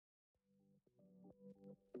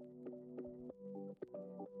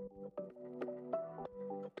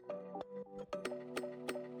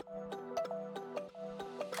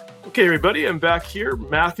Okay, everybody, I'm back here,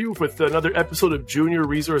 Matthew, with another episode of Junior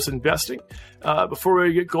Resource Investing. Before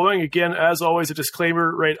we get going, again, as always, a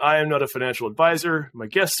disclaimer, right? I am not a financial advisor. My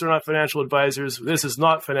guests are not financial advisors. This is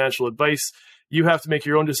not financial advice. You have to make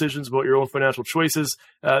your own decisions about your own financial choices.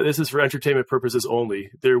 This is for entertainment purposes only.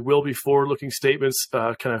 There will be forward-looking statements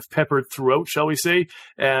kind of peppered throughout, shall we say,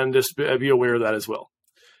 and just be aware of that as well.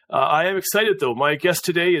 I am excited, though. My guest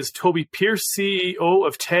today is Toby Pierce, CEO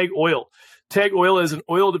of TAO.V. TAO.V is an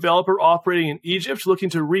oil developer operating in Egypt looking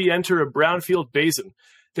to re-enter a brownfield basin.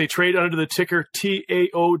 They trade under the ticker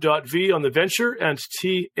TAO.V on the venture and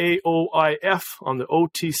TAOIF on the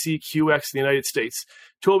OTCQX in the United States.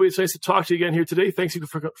 Toby, it's nice to talk to you again here today. Thanks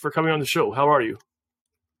for coming on the show. How are you?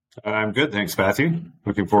 I'm good. Thanks, Matthew.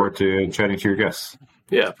 Looking forward to chatting to your guests.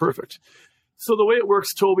 Yeah, perfect. So the way it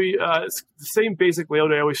works, Toby, it's the same basic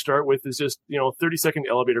layout I always start with is just, 30-second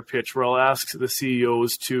elevator pitch where I'll ask the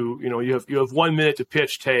CEOs to, you have 1 minute to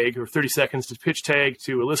pitch TAG or 30 seconds to pitch TAG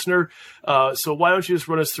to a listener. So why don't you just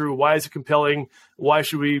run us through why is it compelling? Why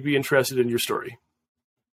should we be interested in your story?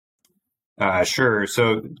 Sure.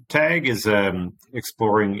 So TAG is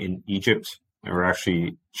exploring in Egypt. We're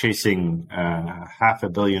actually chasing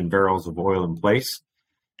 500 million barrels of oil in place.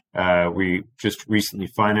 We just recently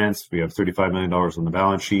financed. We have $35 million on the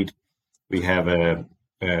balance sheet. We have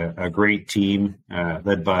a great team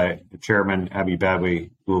led by the chairman, Abi Badwi,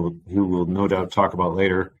 who will no doubt talk about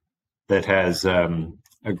later, that has a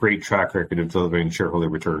great track record of delivering shareholder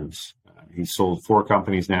returns. He's sold 4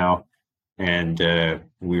 companies now, and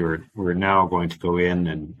we're now going to go in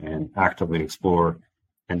and actively explore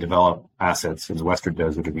and develop assets in the Western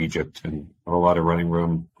Desert of Egypt, and have a lot of running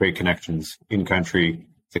room, great connections in country,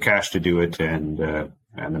 the cash to do it, and the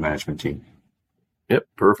management team. Yep,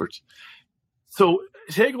 perfect. So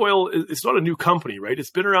TAG.V is not a new company, right? It's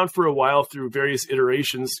been around for a while through various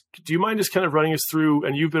iterations. Do you mind just kind of running us through,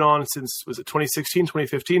 and you've been on since, was it 2016,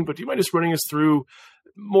 2015, but do you mind just running us through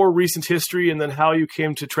more recent history and then how you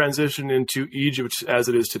came to transition into Egypt as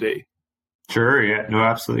it is today? Sure, yeah, no,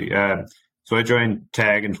 absolutely. So I joined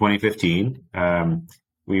TAG in 2015.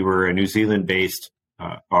 We were a New Zealand-based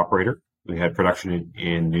operator. We had production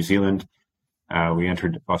in New Zealand. We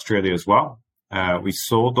entered Australia as well. We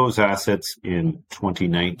sold those assets in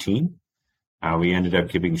 2019. We ended up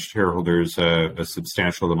giving shareholders a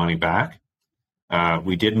substantial amount of money back.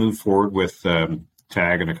 We did move forward with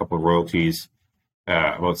TAG and a couple of royalties,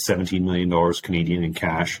 about $17 million Canadian in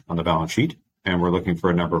cash on the balance sheet, and we're looking for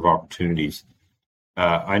a number of opportunities.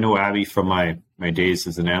 I know Abi from my days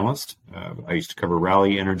as an analyst. I used to cover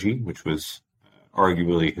Raleigh Energy, which was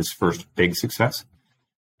arguably his first big success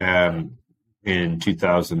in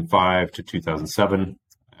 2005 to 2007.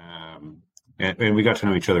 And we got to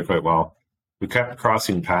know each other quite well. We kept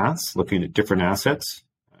crossing paths, looking at different assets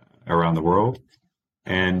around the world,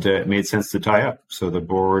 and it made sense to tie up. So the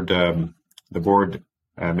board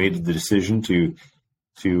made the decision to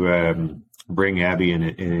bring Abi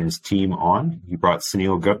and his team on. He brought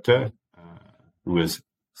Sunil Gupta, who was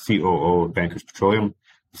COO of Bankers Petroleum.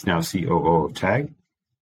 He's now COO of TAG.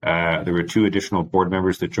 There were 2 additional board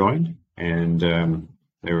members that joined, and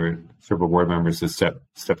there were several board members that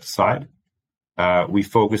stepped aside. We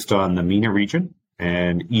focused on the MENA region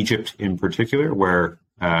and Egypt in particular, where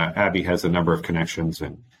Abi has a number of connections.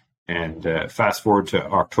 And fast forward to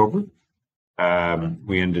October,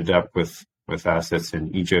 we ended up with assets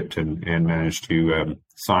in Egypt and managed to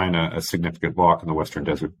sign a significant block in the Western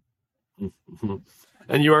Desert. Mm-hmm.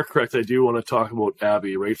 And you are correct. I do want to talk about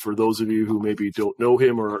Abi, right? For those of you who maybe don't know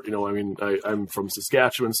him, or I'm from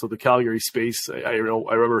Saskatchewan, so the Calgary space. I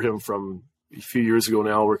remember him from a few years ago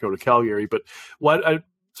now, working out of Calgary. But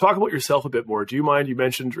talk about yourself a bit more. Do you mind? You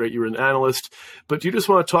mentioned, right, you were an analyst, but do you just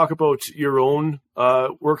want to talk about your own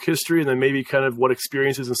work history and then maybe kind of what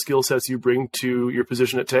experiences and skill sets you bring to your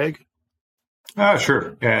position at TAG?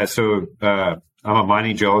 Sure. Yeah. So I'm a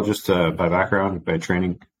mining geologist by background, by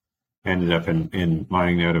training. Ended up in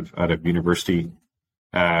mining out of university.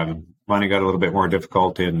 Mining got a little bit more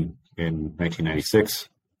difficult in 1996.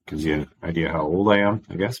 Gives you an idea how old I am,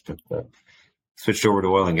 I guess. But switched over to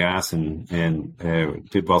oil and gas and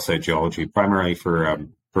did well site geology, primarily for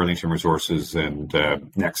Burlington Resources and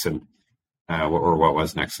Nexen, or what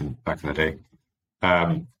was Nexen back in the day.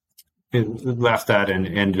 Left that and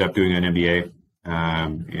ended up doing an MBA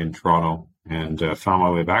in Toronto, and found my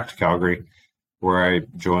way back to Calgary, where I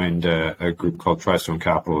joined a group called Tristone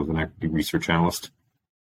Capital as an equity research analyst.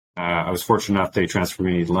 I was fortunate enough they transferred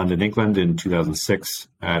me to London, England in 2006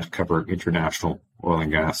 to cover international oil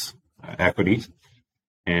and gas equities.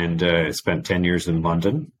 and spent 10 years in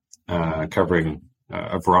London, covering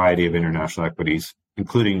a variety of international equities,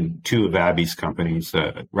 including two of Abby's companies,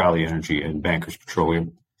 Raleigh Energy and Bankers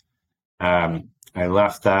Petroleum. I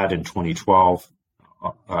left that in 2012,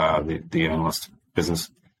 the analyst business.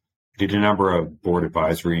 Did a number of board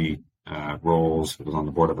advisory roles. Was on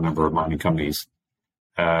the board of a number of mining companies.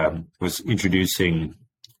 Was introducing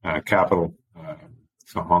capital,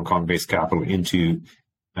 Hong Kong-based capital, into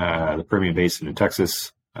the Permian Basin in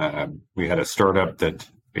Texas. We had a startup that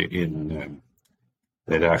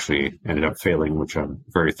actually ended up failing, which I'm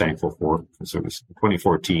very thankful for, because it was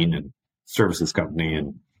 2014 and services company,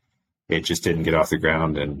 and it just didn't get off the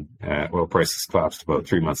ground, and oil prices collapsed about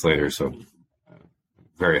 3 months later. So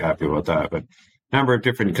very happy about that. But a number of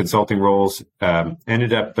different consulting roles.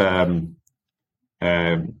 Ended up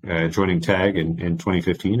joining TAG in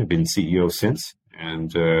 2015. I've been CEO since,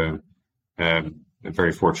 and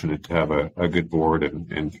very fortunate to have a good board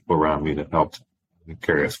and people around me that helped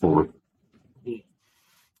carry us forward.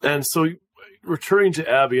 And so, returning to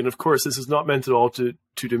Abby, and of course, this is not meant at all to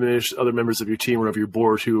diminish other members of your team or of your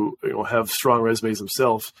board who have strong resumes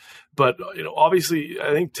themselves. But obviously,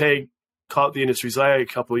 I think TAG caught the industry's eye a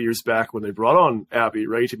couple of years back when they brought on Abby,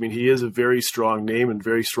 right? I mean, he is a very strong name and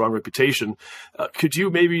very strong reputation. Could you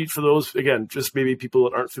maybe, for those, again, just maybe people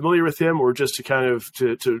that aren't familiar with him, or just to kind of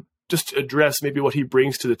to just address maybe what he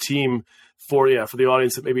brings to the team for the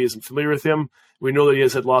audience that maybe isn't familiar with him? We know that he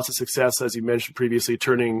has had lots of success, as you mentioned previously,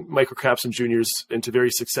 turning microcaps and juniors into very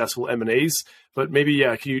successful M&As. But maybe,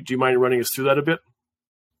 do you mind running us through that a bit?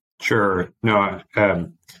 Sure. No,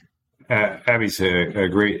 Abby's a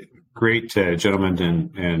great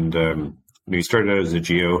gentleman, and he started out as a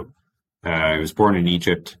geo. He was born in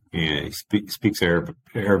Egypt. He speaks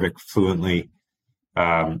Arabic fluently.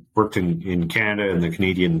 Worked in Canada and the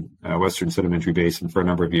Canadian Western Sedimentary Basin for a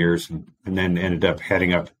number of years, and then ended up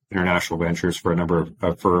heading up international ventures for a number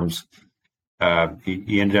of firms.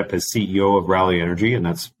 He ended up as CEO of Raleigh Energy, and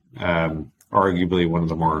that's arguably one of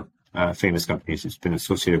the more famous companies he's been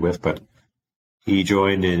associated with. But he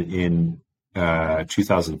joined in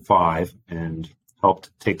 2005 and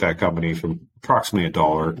helped take that company from approximately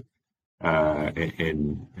 $1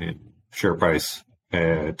 in share price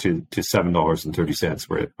to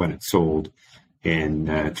 $7.30 when it sold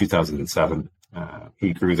in 2007.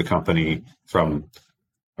 He grew the company from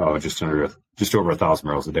just over 1,000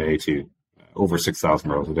 barrels a day to over 6,000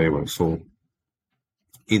 barrels a day when it sold.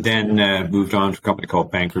 He then moved on to a company called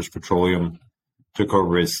Bankers Petroleum, took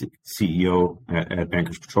over as CEO at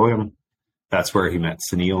Bankers Petroleum. That's where he met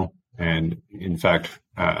Sunil, and in fact,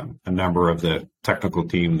 a number of the technical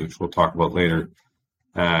team, which we'll talk about later,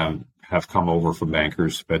 have come over from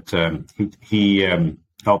Bankers. But he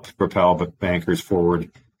helped propel Bankers forward,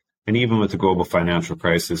 and even with the global financial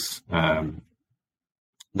crisis,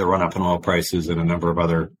 the run-up in oil prices and a number of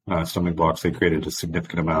other stumbling blocks, they created a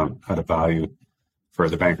significant amount of value for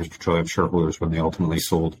the Bankers Petroleum shareholders when they ultimately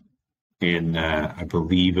sold in, I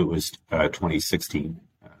believe it was 2016.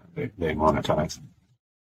 They monetized.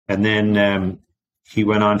 And then he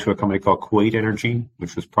went on to a company called Kuwait Energy,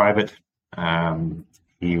 which was private.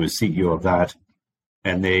 He was CEO of that,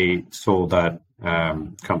 and they sold that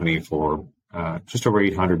company for just over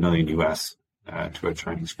 $800 million US to a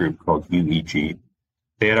Chinese group called UEG.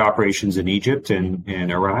 They had operations in Egypt and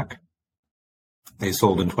Iraq. They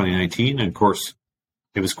sold in 2019, and of course,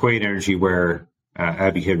 it was Kuwait Energy where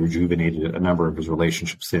Abby had rejuvenated a number of his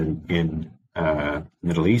relationships in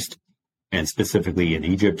Middle East, and specifically in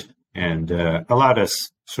Egypt, and allowed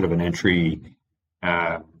us sort of an entry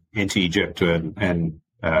into Egypt, and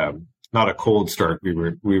not a cold start. We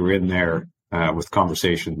were in there with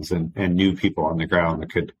conversations and knew people on the ground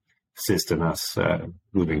that could assist in us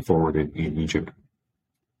moving forward in Egypt.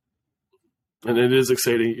 And it is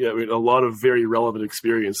exciting. Yeah, I mean, a lot of very relevant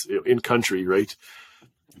experience in country, right?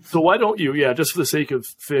 So why don't you, just for the sake of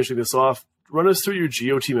finishing this off, run us through your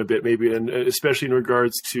geo team a bit, maybe, and especially in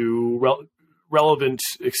regards to relevant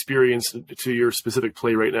experience to your specific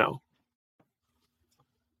play right now.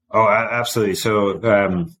 Oh, absolutely.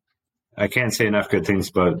 So I can't say enough good things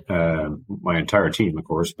about my entire team, of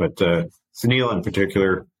course, but Sunil in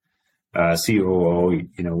particular, COO,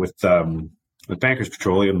 with Bankers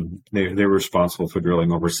Petroleum, they were responsible for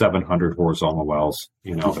drilling over 700 horizontal wells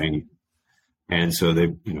in Albania. And so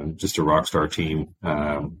they, just a rock star team.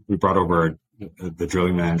 We brought over the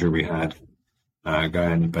drilling manager. We had a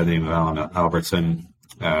guy by the name of Alan Albertson.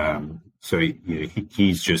 So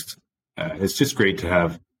he's just, it's just great to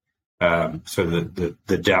have sort of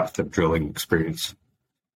the depth of drilling experience.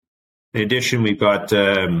 In addition, we've got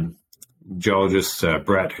geologist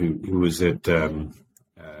Brett, who was at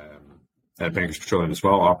at Bankers Petroleum as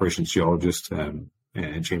well, operations geologist, and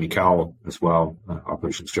Jamie Cowell as well,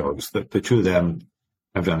 operations geologist. The two of them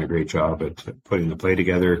have done a great job at putting the play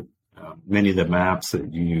together. Many of the maps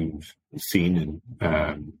that you've seen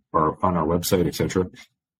and are on our website, etc.,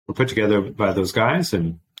 were put together by those guys,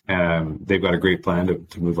 and they've got a great plan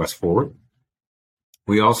to move us forward.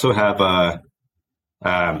 We also have a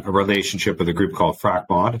relationship with a group called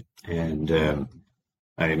FracMod, and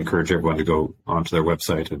I encourage everyone to go onto their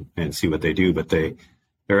website and see what they do. But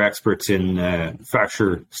they're experts in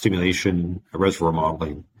fracture stimulation, reservoir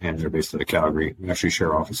modeling, and they're based out of Calgary. We actually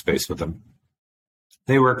share office space with them.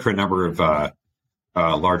 They work for a number of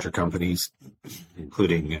larger companies,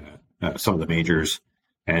 including some of the majors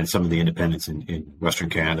and some of the independents in Western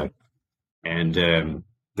Canada. And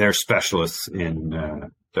they're specialists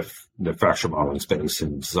in the fracture modeling space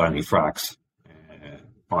and designing fracs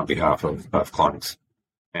on behalf of clients.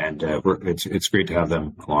 And it's great to have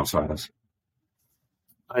them alongside us.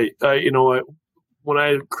 When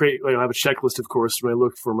I create, I have a checklist, of course, when I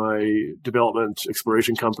look for my development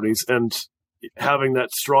exploration companies, and having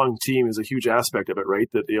that strong team is a huge aspect of it, right?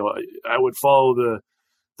 That, I would follow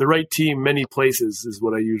the right team many places is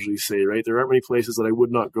what I usually say, right? There aren't many places that I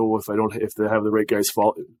would not go if they have the right guys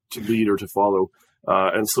to lead or to follow.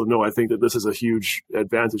 And so, no, I think that this is a huge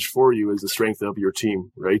advantage for you, is the strength of your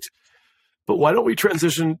team, right? But why don't we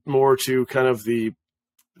transition more to kind of the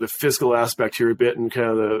fiscal aspect here a bit, and kind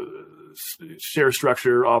of the share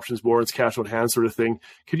structure, options, warrants, cash on hand sort of thing.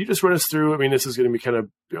 Could you just run us through? I mean, this is going to be kind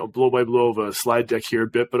of blow by blow of a slide deck here a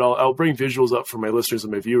bit, but I'll bring visuals up for my listeners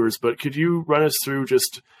and my viewers. But could you run us through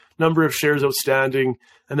just number of shares outstanding,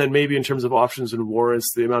 and then maybe in terms of options and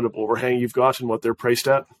warrants, the amount of overhang you've got and what they're priced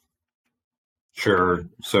at? Sure.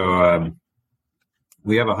 So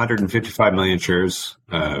we have 155 million shares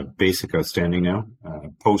basic outstanding now.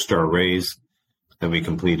 Post our raise that we would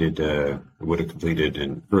have completed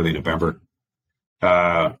in early November.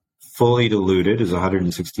 Fully diluted is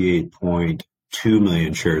 168.2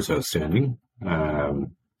 million shares outstanding.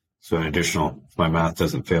 So an additional, if my math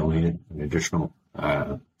doesn't fail me, an additional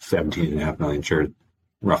 17.5 million shares,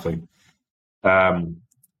 roughly.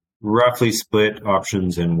 Roughly split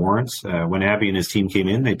options and warrants. When Abby and his team came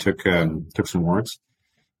in, they took some warrants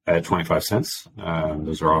at 25 cents.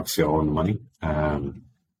 Those are obviously all in the money.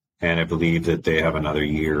 And I believe that they have another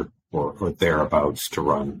year or thereabouts to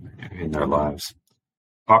run in their lives.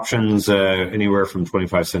 Options anywhere from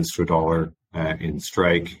 25 cents to $1 in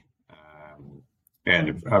strike,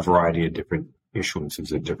 and a variety of different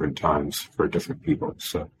issuances at different times for different people.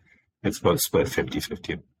 So it's about split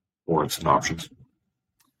 50-50 warrants and options.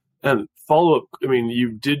 And follow-up, I mean,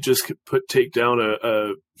 you did just take down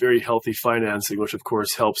a very healthy financing, which of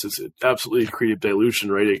course helps. It's absolutely accretive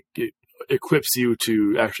dilution, right? It equips you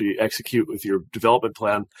to actually execute with your development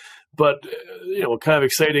plan. But, kind of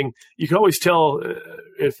exciting. You can always tell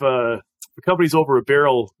if a company's over a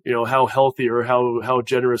barrel, how healthy or how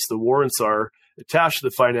generous the warrants are attached to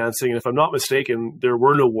the financing. And if I'm not mistaken, there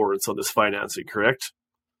were no warrants on this financing, correct?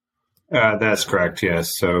 That's correct,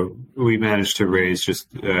 yes. So we managed to raise just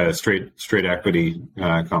straight equity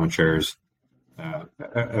common shares,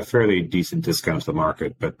 a fairly decent discount to the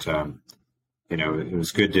market, but it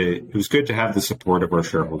was good to have the support of our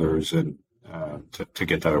shareholders and to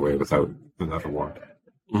get that away without a warrant.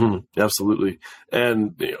 Mm-hmm, absolutely.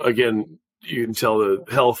 And again, you can tell the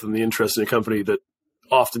health and the interest in a company that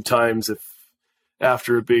oftentimes, if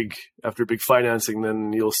after a big financing,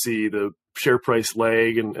 then you'll see the share price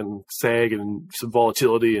lag and sag and some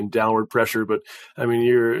volatility and downward pressure. But I mean,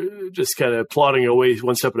 you're just kind of plodding away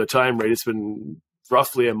one step at a time, right? It's been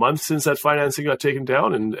roughly a month since that financing got taken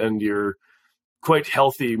down, and you're quite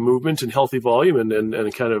healthy movement and healthy volume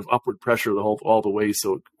and kind of upward pressure all the way.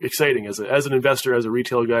 So exciting as an investor, as a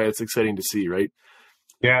retail guy, it's exciting to see, right?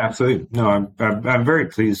 Yeah, absolutely. No, I'm very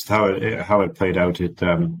pleased how it played out.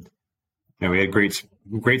 We had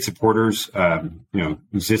great supporters.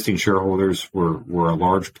 Existing shareholders were a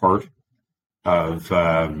large part of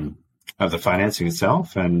the financing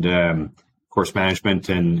itself, and of course, management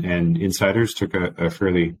and insiders took a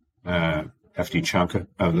fairly hefty chunk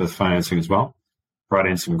of the financing as well. Brought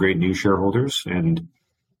in some great new shareholders, and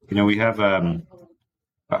we have.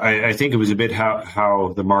 I think it was a bit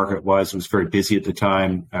how the market was. It was very busy at the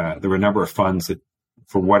time. There were a number of funds that,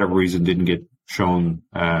 for whatever reason, didn't get shown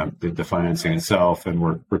the financing itself, and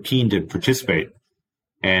we're keen to participate.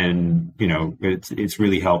 And it's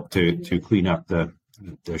really helped to clean up the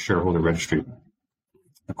shareholder registry.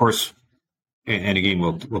 Of course, and again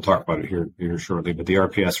we'll talk about it here shortly. But the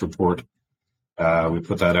RPS report, we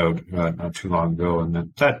put that out not too long ago,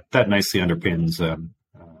 and that nicely underpins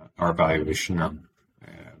our valuation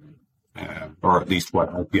or at least what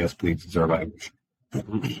IPS believes is our language.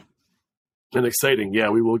 And exciting. Yeah,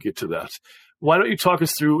 we will get to that. Why don't you talk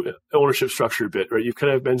us through ownership structure a bit, right? You've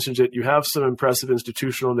kind of mentioned it. You have some impressive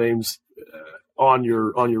institutional names on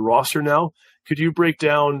your roster now. Could you break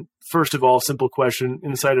down, first of all, simple question,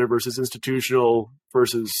 insider versus institutional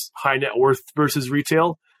versus high net worth versus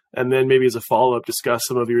retail? And then maybe as a follow-up, discuss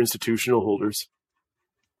some of your institutional holders.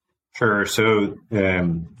 Sure. So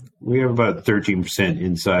we have about 13%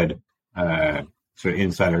 inside, so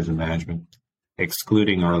insiders in management,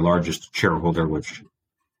 excluding our largest shareholder, which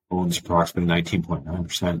owns approximately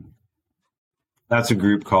 19.9%. That's a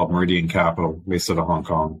group called Meridian Capital, based out of Hong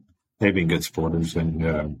Kong. They've been good supporters,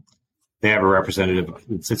 and they have a representative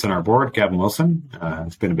that sits on our board, Gavin Wilson.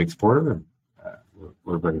 He's been a big supporter.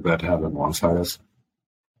 We're very glad to have him alongside us.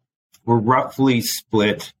 We're roughly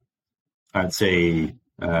split, I'd say,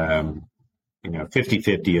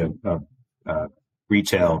 50-50 of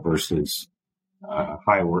retail versus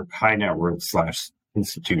high net worth /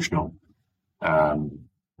 institutional.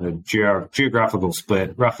 The geographical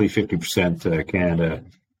split, roughly 50% Canada,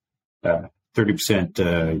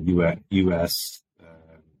 30% US,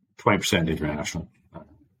 20% international,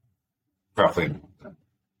 roughly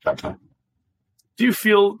that time. Do you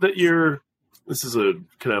feel that this is a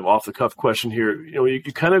kind of off the cuff question here. You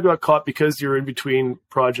kind of got caught because you're in between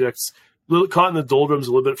projects, caught in the doldrums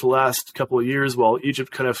a little bit for the last couple of years while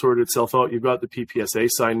Egypt kind of sorted itself out. You've got the PPSA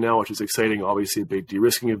signed now, which is exciting, obviously a big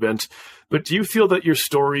de-risking event. But do you feel that your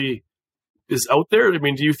story is out there? I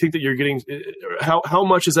mean, do you think that you're getting, how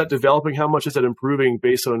much is that developing? How much is that improving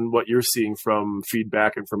based on what you're seeing from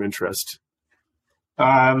feedback and from interest?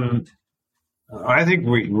 I think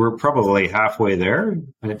we're probably halfway there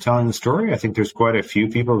at telling the story. I think there's quite a few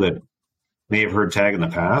people that may have heard TAG in the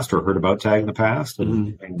past or heard about TAG in the past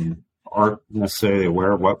and aren't necessarily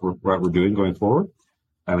aware of what we're doing going forward.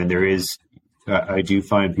 I mean, there is, I do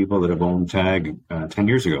find people that have owned TAG 10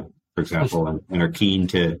 years ago, for example, and are keen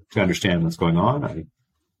to understand what's going on.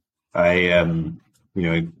 I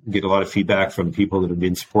get a lot of feedback from people that have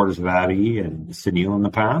been supporters of Avi and Sunil in the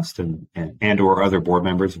past and or other board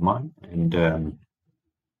members of mine. And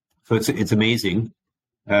so it's amazing.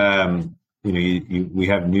 We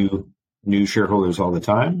have new shareholders all the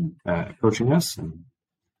time approaching us, and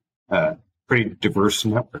pretty diverse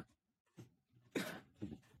network.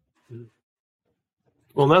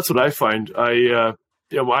 Well, that's what I find. I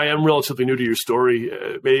am relatively new to your story,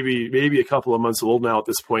 maybe a couple of months old now at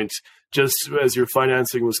this point, just as your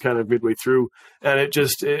financing was kind of midway through. And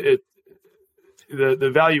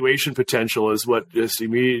the valuation potential is what just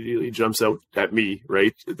immediately jumps out at me,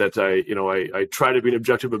 right? That I try to be an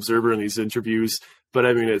objective observer in these interviews, but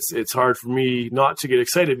I mean, it's hard for me not to get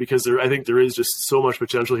excited because I think there is just so much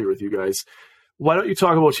potential here with you guys. Why don't you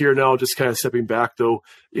talk about here now, just kind of stepping back though,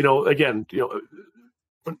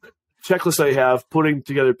 checklist I have, putting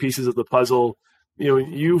together pieces of the puzzle.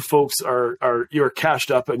 You folks you're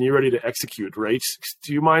cashed up and you're ready to execute, right?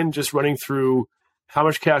 Do you mind just running through how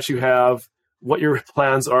much cash you have, what your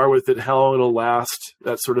plans are with it, how long it'll last,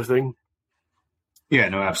 that sort of thing? Yeah,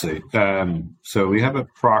 no, absolutely. So we have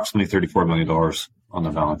approximately $34 million on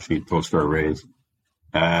the balance sheet post our raise.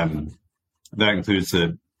 That includes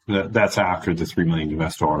that's after the $3 million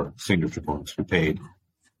US signature bonus we paid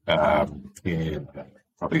in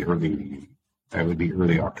probably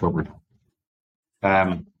early October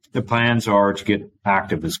now. The plans are to get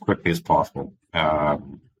active as quickly as possible.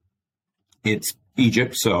 It's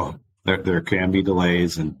Egypt, so there can be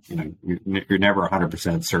delays, and you're never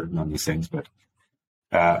 100% certain on these things. But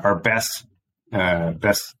our best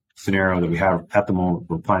scenario that we have at the moment,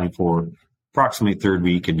 we're planning for approximately third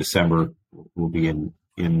week in December. We'll be in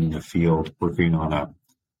the field working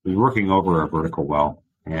over a vertical well,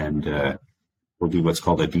 and we'll do what's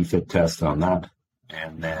called a defit test on that,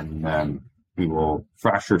 and then we will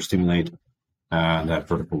fracture stimulate that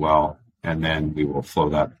vertical well, and then we will flow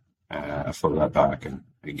that back and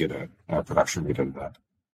get a production rate out of that.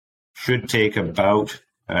 Should take about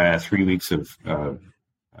 3 weeks of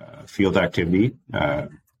field activity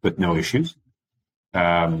with no issues,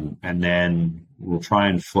 and then we'll try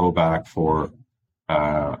and flow back for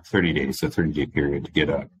 30 days, a 30-day period, to get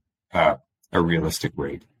a realistic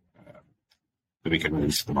rate that we can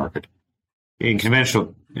release to the market. In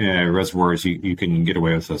conventional reservoirs, you can get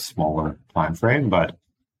away with a smaller time frame, but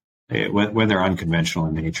when they're unconventional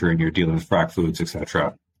in nature and you're dealing with frac fluids,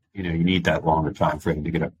 etc., you need that longer time frame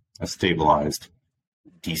to get a stabilized,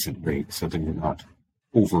 decent rate, so that you're not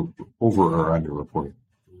over or under reporting.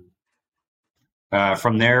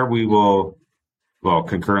 From there,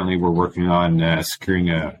 concurrently, we're working on securing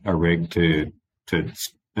a rig to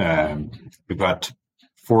we've got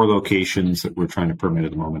 4 locations that we're trying to permit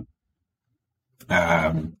at the moment.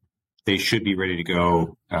 They should be ready to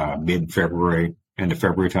go mid-February, end of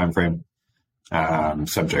February timeframe,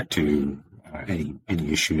 subject to any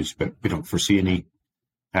issues, but we don't foresee any.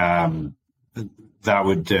 That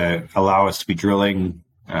would allow us to be drilling,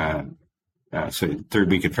 so third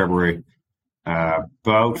week in February.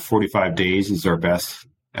 About 45 days is our best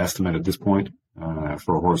estimate at this point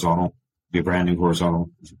for a horizontal. Be a brand new horizontal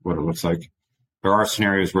is what it looks like. There are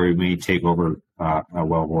scenarios where we may take over a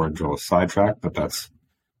wellbore and drill a sidetrack, but that's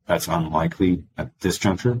unlikely at this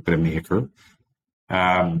juncture, but it may occur.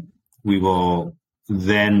 We will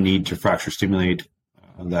then need to fracture stimulate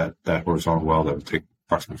that horizontal well. That would take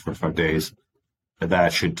approximately 45 days.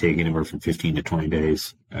 That should take anywhere from 15 to 20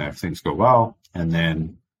 days if things go well. And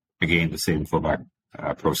then, again, the same flowback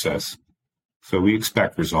process. So we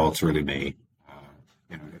expect results early May,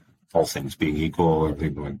 all things being equal,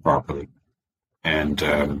 everything going properly. And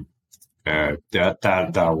that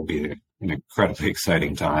will be an incredibly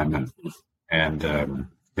exciting time. And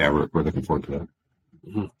we're looking forward to that.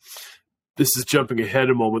 Mm-hmm. This is jumping ahead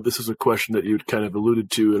a moment. This is a question that you'd kind of alluded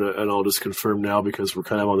to, and I'll just confirm now because we're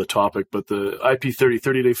kind of on the topic. But the IP30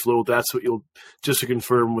 30-day flow, that's what you'll, just to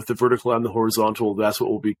confirm, with the vertical and the horizontal, that's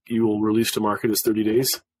what you will release to market as 30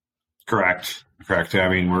 days? Correct. I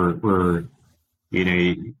mean, we're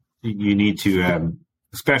you need to,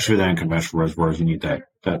 especially with unconventional reservoirs, you need that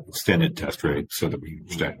extended test rate so that we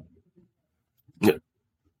understand. Yeah,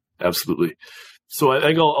 absolutely. So I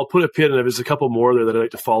think I'll put a pin, and there's a couple more there that I'd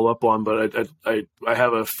like to follow up on, but I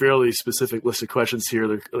have a fairly specific list of questions here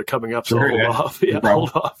that are coming up, so sure, I'll hold off. Yeah,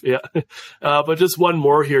 hold off. Yeah. But just one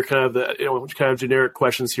more here, kind of generic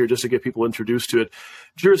questions here, just to get people introduced to it.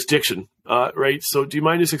 Jurisdiction, right? So do you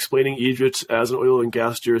mind just explaining Egypt as an oil and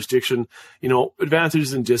gas jurisdiction?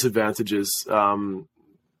 Advantages and disadvantages.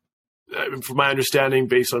 From my understanding,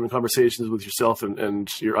 based on conversations with yourself and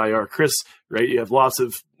your IR, Chris, right, you have lots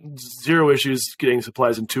of zero issues getting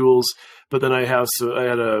supplies and tools. But then I had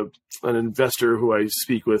an investor who I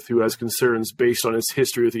speak with who has concerns based on his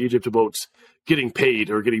history with Egypt about getting paid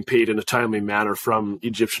in a timely manner from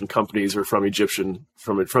Egyptian companies or from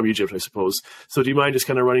Egypt, I suppose. So do you mind just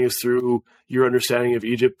kind of running us through your understanding of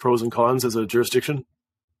Egypt, pros and cons as a jurisdiction?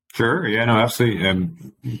 Sure. Yeah. No.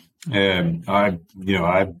 Absolutely.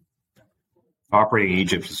 Operating in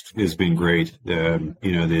Egypt has been great. The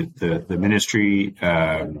ministry,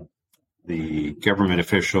 the government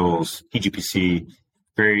officials, EGPC,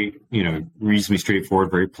 very, reasonably straightforward,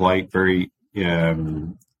 very polite, very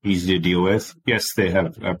easy to deal with. Yes, they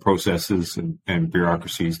have processes and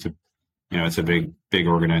bureaucracies to, it's a big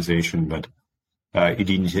organization, but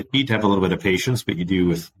you need to have a little bit of patience, but you do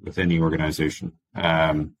with any organization.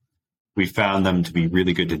 We found them to be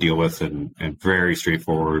really good to deal with and very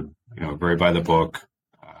straightforward. Very by the book,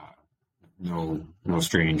 no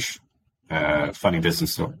strange, funny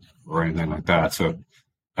business or anything like that. So,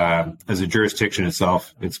 as a jurisdiction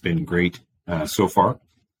itself, it's been great so far.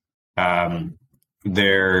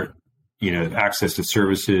 Their, access to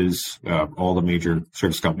services, all the major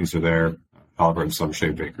service companies are there: Halliburton,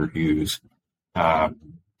 Schlumberger, Baker Hughes,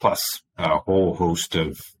 plus a whole host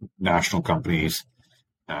of national companies,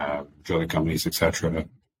 drilling companies, etc.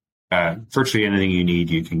 Virtually anything you need,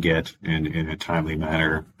 you can get in a timely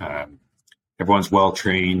manner. Everyone's well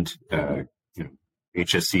trained.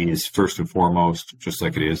 HSC is first and foremost, just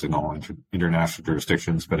like it is in all international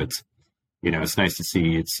jurisdictions. But it's nice to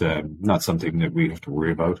see it's not something that we have to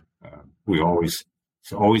worry about. It's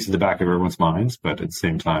always in the back of everyone's minds, but at the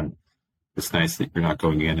same time, it's nice that you're not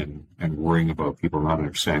going in and worrying about people not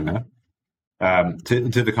understanding that. To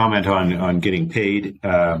the comment on getting paid.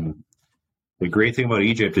 The great thing about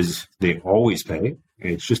Egypt is they always pay.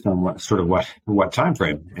 It's just on what time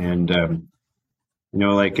frame. And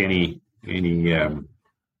like any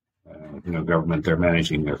government, they're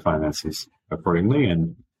managing their finances accordingly.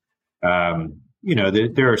 And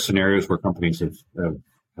there are scenarios where companies have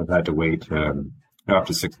had to wait up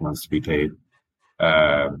to 6 months to be paid.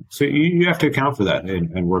 So you have to account for that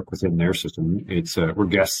and work within their system. We're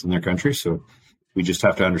guests in their country, so we just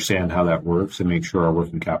have to understand how that works and make sure our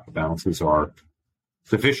working capital balances are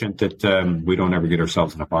sufficient that we don't ever get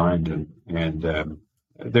ourselves in a bind. And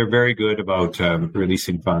they're very good about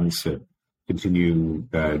releasing funds to continue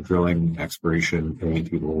drilling, exploration, paying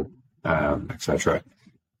people, etc.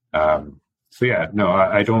 I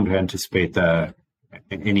don't anticipate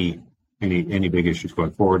any big issues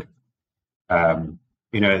going forward.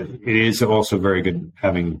 It is also very good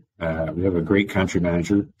having we have a great country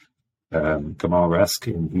manager. Kamal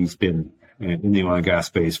Resk, and he's been in the oil and gas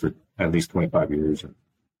space for at least 25 years. And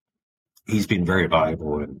he's been very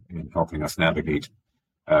valuable in helping us navigate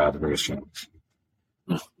the various channels.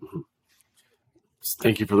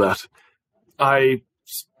 Thank you for that. I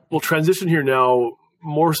will transition here now.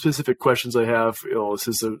 More specific questions I have. This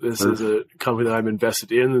is a company that I'm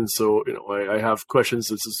invested in, and so I have questions.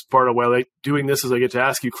 This is part of why I like doing this, is I get to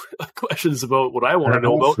ask you questions about what I want to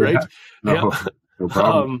know about, right? No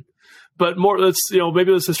problem. But more,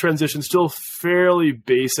 maybe let's just transition. Still fairly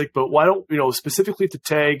basic, but why don't specifically to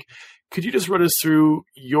TAG? Could you just run us through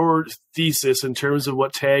your thesis in terms of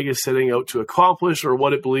what TAG is setting out to accomplish, or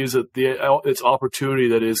what it believes that its opportunity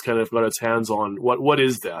that is kind of got its hands on? What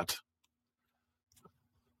is that?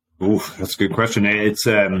 Ooh, that's a good question. It's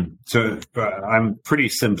I'm pretty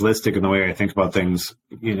simplistic in the way I think about things.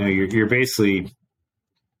 You're basically,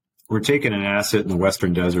 we're taking an asset in the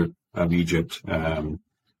western desert of Egypt.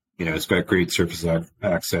 It's got great surface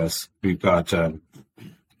access. We've got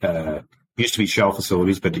used to be Shell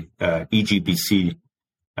facilities, but EGBC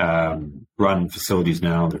run facilities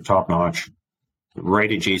now. They're top notch,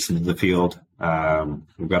 right adjacent to the field.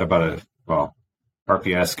 We've got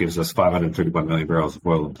RPS gives us 531 million barrels of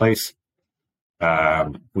oil in place.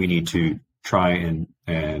 We need to try and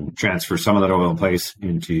transfer some of that oil in place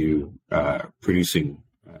into producing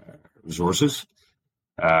resources.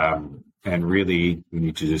 And really, we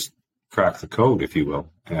need to just crack the code, if you will.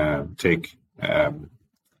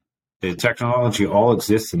 The technology all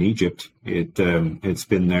exists in Egypt. It's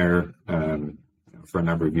been there for a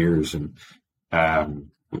number of years, and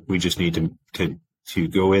we just need to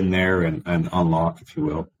go in there and unlock, if you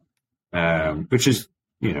will, which is,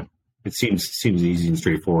 it seems easy and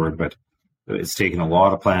straightforward, but it's taken a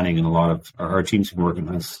lot of planning, and a lot of our teams have been working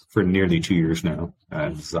on this for nearly 2 years now.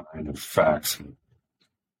 Design of facts, and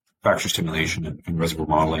fracture stimulation, and reservoir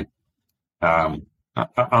modeling.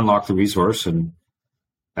 Unlock the resource, and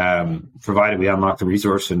provided we unlock the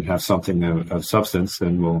resource and have something of substance,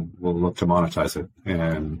 then we'll look to monetize it.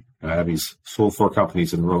 And Abby's sold 4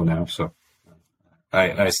 companies in a row now, so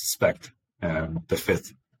I suspect the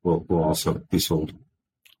 5th will also be sold.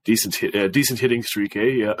 Decent hitting streak, eh?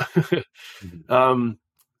 Yeah.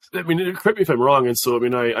 Correct me if I'm wrong. And so,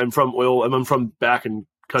 I'm from oil. I'm from back in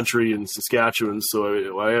country in Saskatchewan,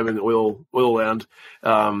 so I am in oil land.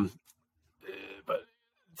 But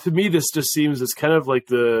to me, this just seems it's kind of like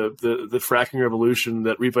the fracking revolution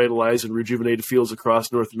that revitalized and rejuvenated fields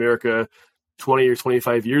across North America 20 or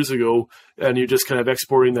 25 years ago, and you're just kind of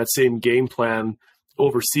exporting that same game plan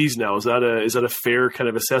overseas now. Is that a fair kind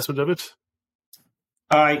of assessment of it?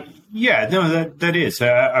 Yeah, no, that is.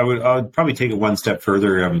 I would probably take it one step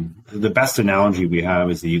further. The best analogy we have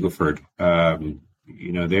is the Eagle Ford.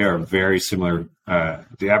 They are very similar. The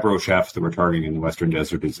Aberrow Shaft that we're targeting in the Western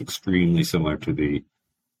Desert is extremely similar to the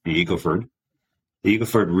Eagle Ford. The Eagle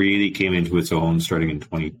Ford really came into its own starting in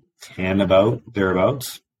 2010,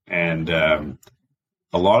 thereabouts. And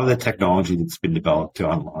a lot of the technology that's been developed to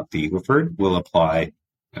unlock the Eagle Ford will apply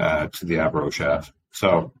to the Aberrow Shaft.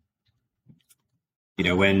 So,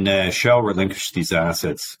 when Shell relinquished these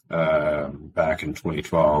assets back in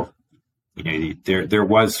 2012, there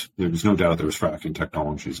was no doubt there was fracking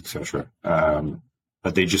technologies, etc.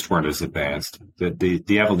 But they just weren't as advanced.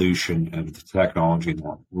 The evolution of the technology in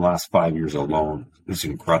the last 5 years alone is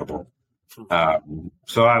incredible.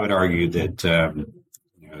 So I would argue that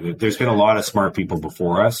there's been a lot of smart people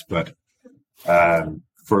before us, but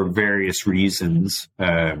for various reasons,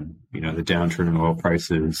 the downturn in oil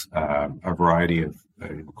prices, a variety of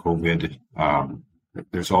COVID,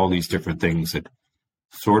 there's all these different things that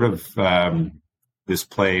sort of this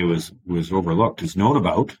play was overlooked. It's known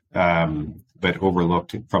about, but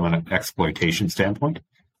overlooked from an exploitation standpoint.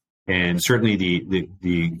 And certainly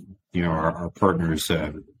our partners,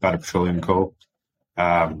 Bata Petroleum Co.,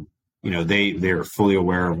 they're fully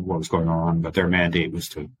aware of what was going on, but their mandate was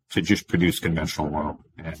to just produce conventional oil.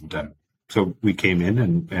 And so we came in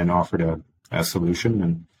and offered a solution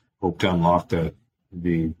and hope to unlock the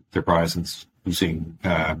horizons using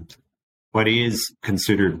what is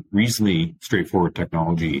considered reasonably straightforward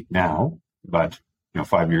technology now, but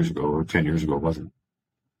 5 years ago or 10 years ago it wasn't.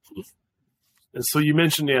 And so you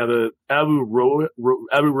mentioned, the Abu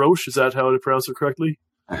Rosh, is that how to pronounce it correctly?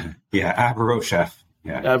 Yeah, Aberrow Shaft.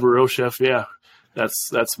 Yeah, Aberrow Shaft. Yeah,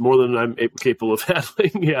 that's more than I'm capable of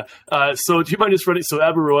handling. Yeah. So do you mind just running? So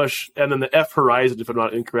Abu Rosh and then the F horizon, if I'm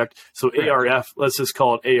not incorrect. So ARF. Let's just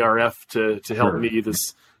call it ARF to help me,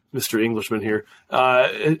 this Mr. Englishman here.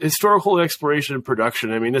 Historical exploration and production.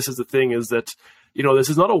 This is the thing: is that this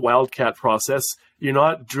is not a wildcat process. You're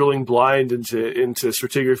not drilling blind into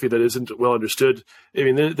stratigraphy that isn't well understood.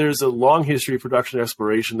 There's a long history of production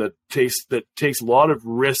exploration that takes a lot of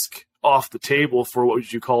risk off the table for what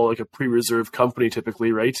would you call like a pre-reserve company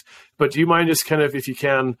typically, right? But do you mind just kind of, if you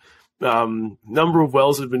can, number of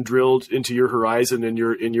wells that have been drilled into your horizon in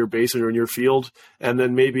your basin or in your field, and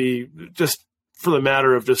then maybe just for the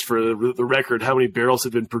matter of just for the record, how many barrels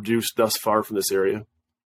have been produced thus far from this area?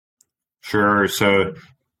 Sure. So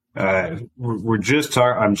I'm just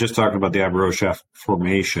talking about the Aberrochef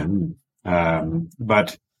formation,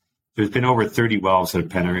 but there's been over 30 wells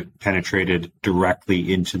that have penetrated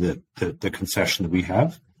directly into the concession that we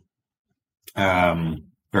have.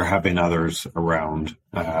 There have been others around.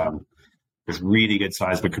 There's really good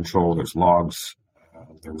seismic control. There's logs.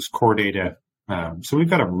 There's core data. So we've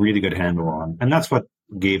got a really good handle on, and that's what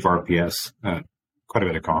gave RPS quite a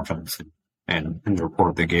bit of confidence in the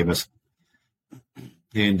report they gave us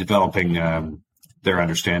in developing their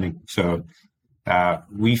understanding. So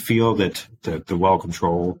we feel that the well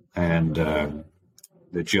control and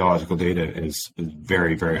the geological data is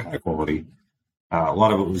very, very high quality. A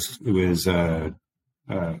lot of it was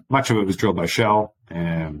much of it was drilled by Shell,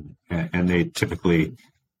 and they typically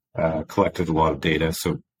collected a lot of data.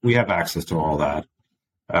 So we have access to all that.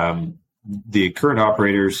 The current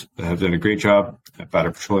operators have done a great job at Batter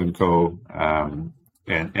Petroleum Co.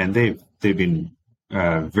 And they've been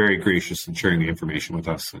very gracious in sharing the information with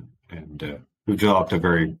us, and we've developed a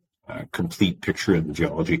very complete picture of the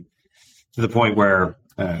geology to the point where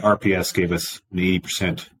RPS gave us an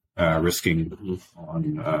 80% risking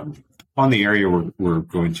on the area we're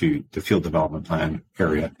going to the field development plan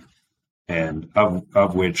area, and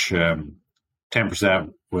of which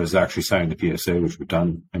 10% was actually signing the PSA, which we've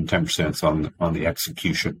done, and 10% is on the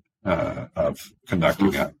execution of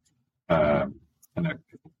conducting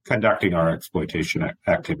our exploitation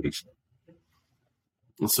activities.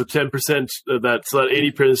 So 10% of that, so that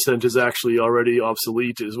 80% is actually already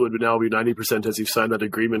obsolete, would now be 90% as you've signed that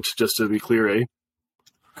agreement, just to be clear, eh?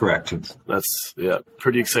 Correct. That's,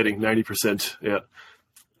 pretty exciting, 90%, yeah.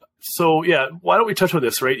 So, why don't we touch on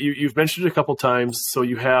this, right? You've mentioned it a couple times. So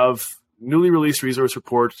you have newly released resource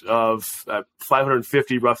report of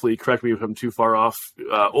 550, roughly, correct me if I'm too far off,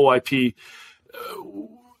 OIP.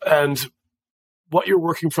 And what you're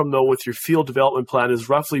working from, though, with your field development plan is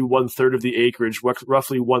roughly 1/3 of the acreage,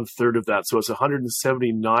 roughly 1/3 of that. So it's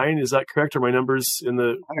 179. Is that correct? Are my numbers in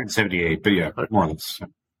the 178? But yeah, more or less.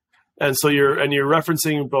 And so you're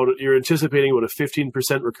referencing you're anticipating about a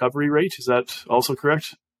 15% recovery rate. Is that also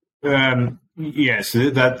correct? Yes.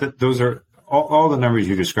 Those are all the numbers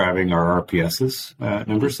you're describing are RPS's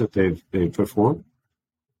numbers that they've put forward.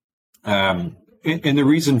 And the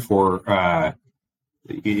reason for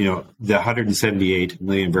the 178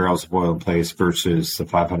 million barrels of oil in place versus the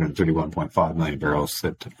 531.5 million barrels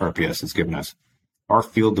that RPS has given us. Our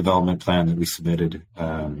field development plan that we submitted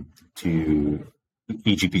to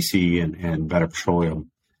EGPC and Batter Petroleum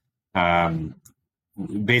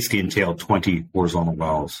basically entailed 20 horizontal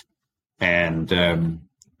wells. And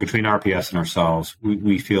between RPS and ourselves,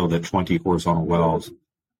 we feel that 20 horizontal wells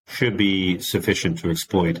should be sufficient to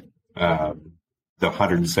exploit the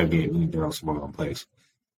 178 million barrels of oil in place.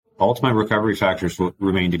 Ultimate recovery factors will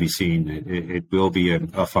remain to be seen. It will be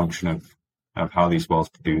a function of how these wells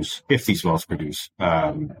produce, if these wells produce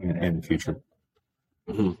in the future.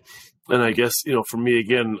 Mm-hmm. And I guess, for me,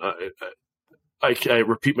 again, I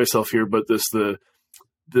repeat myself here, but the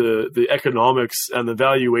economics and the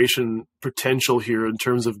valuation potential here in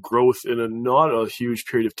terms of growth in not a huge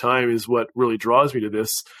period of time is what really draws me to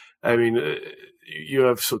this. I mean, you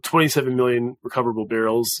have 27 million recoverable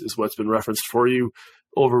barrels is what's been referenced for you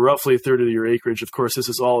over roughly 1/3 of your acreage. Of course, this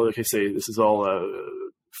is all, like I say, this is all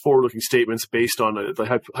forward-looking statements based on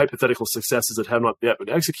the hypothetical successes that have not yet been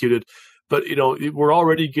executed. But, we're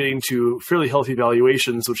already getting to fairly healthy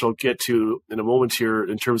valuations, which I'll get to in a moment here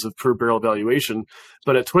in terms of per barrel valuation.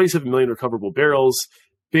 But at 27 million recoverable barrels,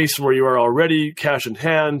 based on where you are already, cash in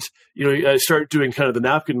hand, I start doing kind of the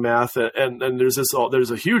napkin math, and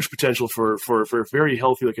there's a huge potential for very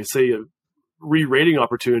healthy, like I say, re-rating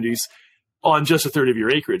opportunities on just 1/3 of your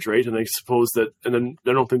acreage, right? And I suppose that, and then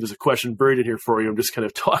I don't think there's a question buried in here for you. I'm just kind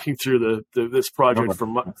of talking through this project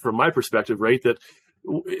from my perspective, right? That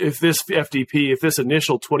if this FDP, if this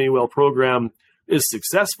initial 20 well program is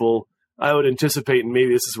successful, I would anticipate, and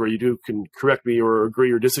maybe this is where you can correct me or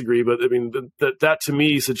agree or disagree, but I mean, that to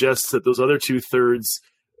me suggests that those other 2/3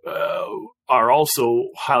 are also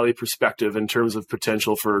highly prospective in terms of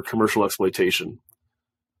potential for commercial exploitation.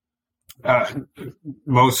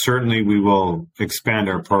 Most certainly we will expand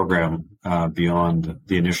our program beyond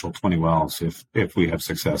the initial 20 wells if we have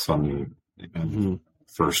success on the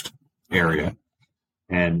first area.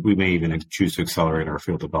 And we may even choose to accelerate our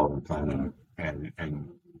field development plan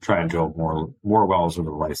and try and drill more wells over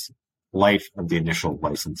the life of the initial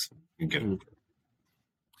license.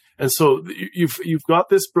 And so you've got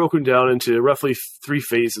this broken down into roughly 3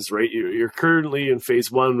 phases, right? You're currently in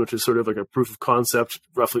phase 1, which is sort of like a proof of concept,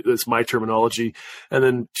 roughly. That's my terminology. And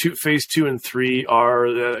then phase 2 and 3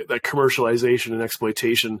 are the commercialization and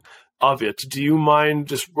exploitation of it. Do you mind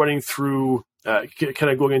just running through, kind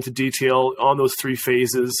of going into detail on those 3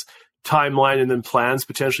 phases, timeline, and then plans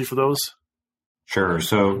potentially for those? Sure.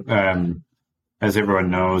 So, as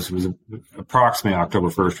everyone knows, it was approximately October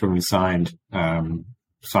 1st when we signed and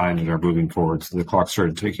are moving forward. So the clock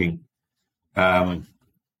started ticking. The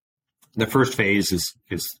first phase is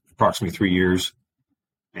approximately 3 years,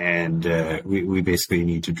 and we basically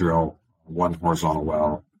need to drill 1 horizontal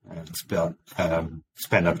well and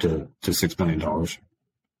spend up to $6 million.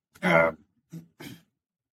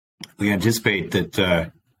 We anticipate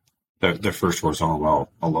that the first horizontal well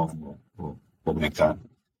alone will make that.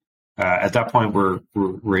 At that point,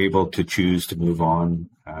 we're able to choose to move on,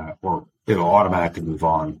 or it'll automatically move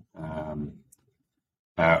on.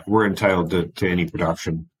 We're entitled to any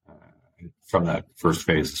production from that first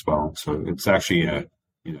phase as well. So it's actually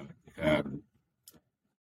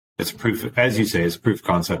it's a proof, as you say, it's a proof of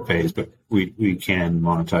concept phase, but we can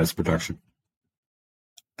monetize production.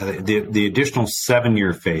 The additional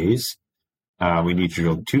 7-year phase, we need to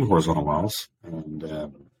drill 2 horizontal wells, and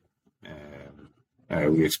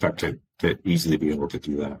we expect to easily be able to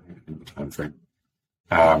do that in the time frame.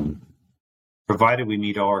 Provided we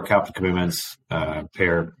meet all our capital commitments, pay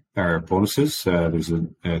our bonuses, to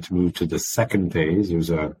move to the second phase,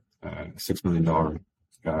 there's a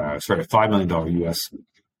 $5 million US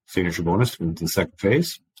signature bonus to move to the second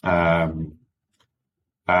phase. And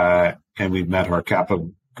we've met our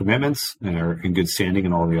capital commitments and are in good standing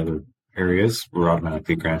in all the other areas. We're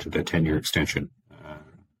automatically granted a 10-year extension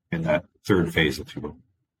in that third phase, if you will.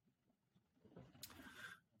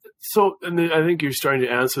 So, and I think you're starting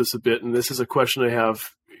to answer this a bit, and this is a question I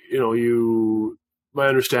have. My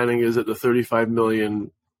understanding is that the $35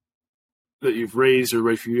 million that you've raised, or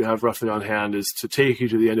if you have roughly on hand, is to take you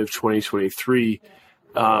to the end of 2023.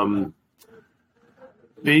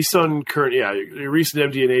 Based on current, your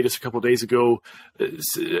recent MD&A just a couple of days ago,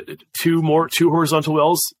 2 horizontal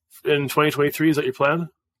wells in 2023. Is that your plan?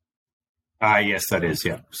 Yes, that is.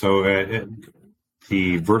 Yeah. So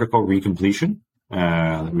the vertical recompletion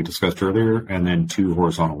that we discussed earlier, and then 2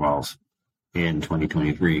 horizontal wells in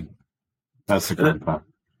 2023. That's the current plan.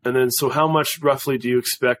 And then, so how much roughly do you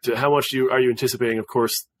expect? How much are you anticipating? Of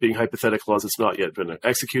course, being hypothetical as it's not yet been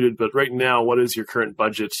executed, but right now, what is your current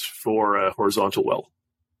budget for a horizontal well?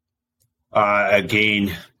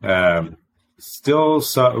 Still,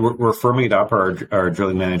 we're firming it up. Our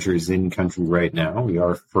drilling manager is in country right now. We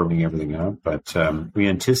are firming everything up, but we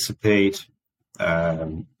anticipate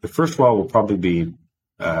the first well will probably be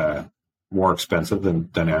more expensive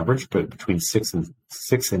than average, but between $6 and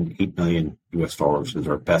 $8 million US is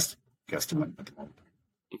our best guesstimate at the moment.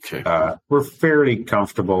 Okay, we're fairly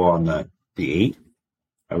comfortable on the 8.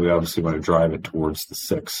 We obviously want to drive it towards the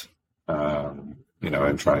 6, and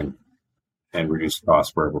try and reduce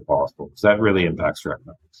costs wherever possible, because that really impacts your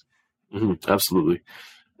economics. Mm-hmm, absolutely.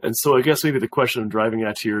 And so I guess maybe the question I'm driving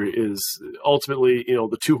at here is ultimately,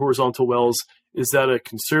 the 2 horizontal wells, is that a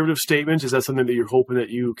conservative statement? Is that something that you're hoping that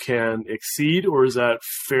you can exceed, or is that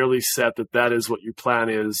fairly set that is what your plan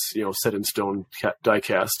is, set in stone, die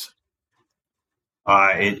cast?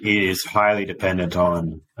 It is highly dependent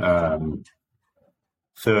on,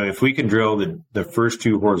 so if we can drill the first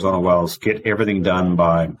 2 horizontal wells, get everything done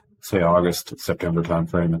by, say, August, September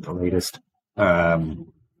timeframe at the latest,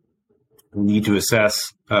 we need to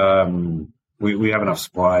assess, we have enough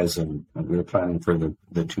supplies, and we're planning for the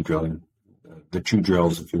 2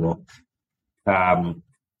 drills, if you will.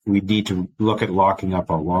 We need to look at locking up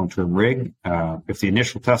a long-term rig. If the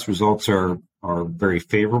initial test results are very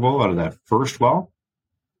favorable out of that first well,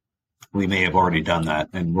 we may have already done that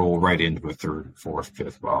and roll right into a 3rd, 4th,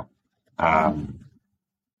 5th well.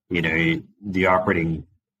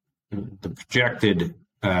 The projected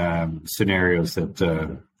scenarios that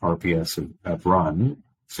RPS have run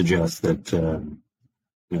suggest that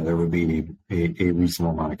there would be a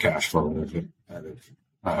reasonable amount of cash flow out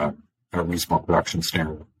of a reasonable production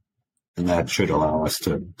scenario, and that should allow us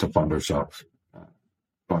to fund ourselves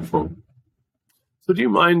going forward. So do you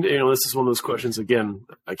mind, this is one of those questions, again,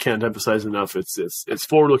 I can't emphasize enough. It's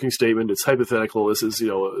forward-looking statement. It's hypothetical. This is,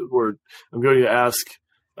 I'm going to ask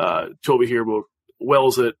Toby here about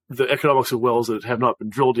the economics of wells that have not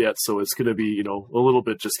been drilled yet. So it's going to be, a little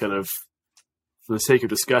bit just kind of for the sake of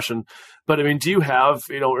discussion. But I mean, do you have,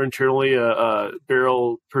 internally a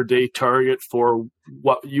barrel per day target for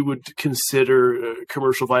what you would consider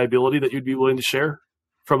commercial viability that you'd be willing to share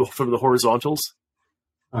from the horizontals?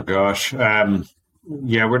 Oh gosh.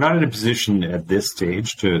 Yeah, we're not in a position at this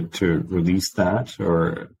stage to release that,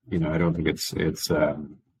 or I don't think it's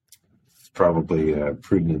probably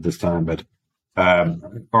prudent at this time. But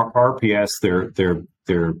our RPS, their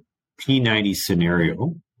P90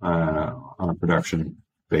 scenario on a production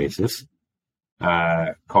basis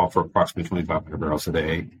call for approximately 2,500 barrels a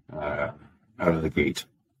day out of the gate.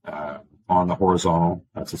 On the horizontal,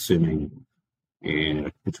 that's assuming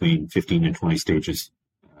between 15 and 20 stages.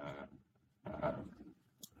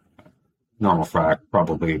 Normal frac,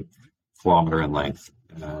 probably kilometer in length,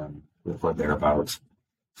 or thereabouts.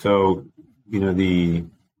 So,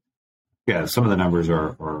 some of the numbers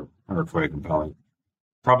are quite compelling.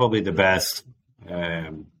 Probably the best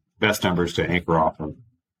numbers to anchor off of.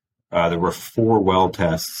 There were 4 well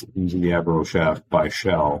tests using the Avro shaft by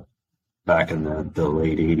Shell back in the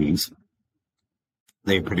late 80s.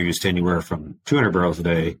 They produced anywhere from 200 barrels a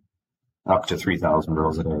day up to 3,000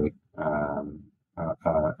 barrels a day.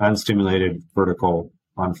 Unstimulated, vertical,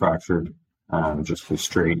 unfractured, just with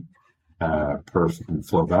straight perf and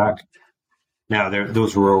flow back. Now,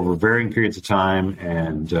 those were over varying periods of time,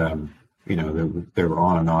 and they were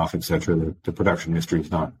on and off, etc. The production history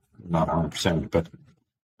is not 100%, but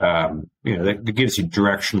that gives you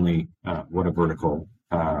directionally what a vertical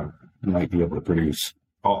might be able to produce.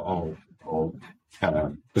 All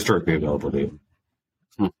historically available data.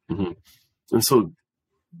 Mm-hmm. And so,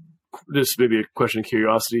 just maybe a question of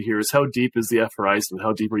curiosity here is, how deep is the F horizon?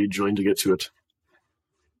 How deep are you drilling to get to it?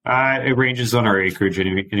 It ranges on our acreage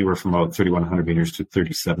anywhere from about 3,100 meters to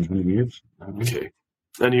 3,700 meters. Okay.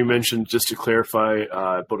 And you mentioned, just to clarify,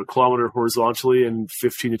 about a kilometer horizontally and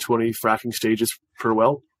 15 to 20 fracking stages per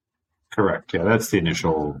well? Correct. Yeah, that's the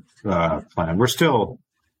initial plan. We're still,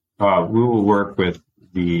 we will work with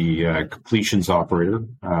the completions operator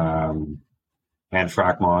and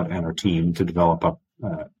FracMod and our team to develop a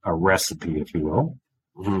recipe, if you will.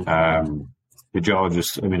 Mm-hmm. The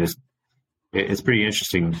geologist, it's pretty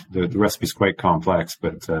interesting. The recipe is quite complex,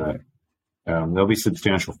 but there'll be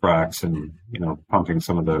substantial fracs and pumping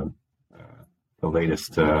some of the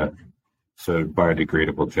latest sort of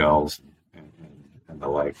biodegradable gels and the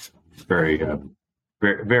like. So it's very,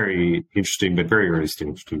 very, very interesting, but very early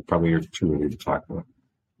stage too. Probably too early to talk about.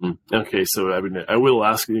 Okay, so I will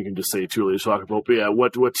ask, and you can just say too early to talk about. But yeah,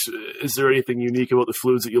 what is there anything unique about the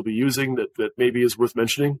fluids that you'll be using that maybe is worth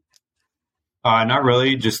mentioning? Not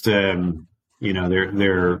really. Just they're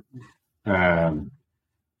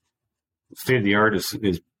state of the art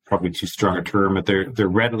is probably too strong a term, but they're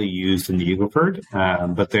readily used in the Eagle Ford.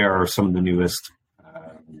 But they are some of the newest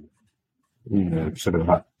sort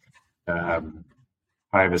of high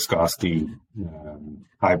viscosity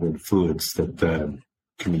hybrid fluids that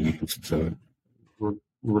can be used. So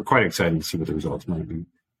we're quite excited to see what the results might be.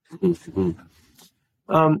 Mm-hmm.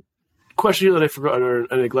 Question here that I forgot or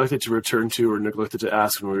I neglected to return to or neglected to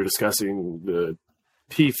ask when we were discussing the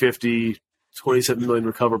P50, 27 million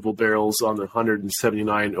recoverable barrels on the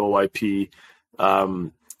 179 OIP.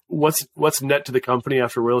 What's net to the company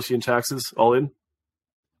after royalty and taxes, all in?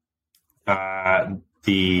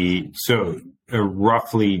 Roughly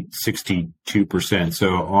 62%.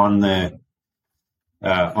 So on the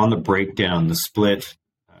breakdown, the split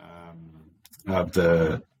of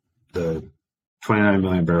the 29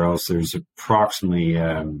 million barrels, there's approximately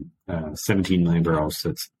 17 million barrels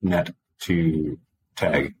that's net to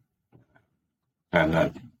TAG, and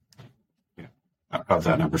that of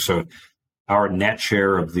that number. So our net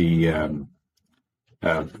share of the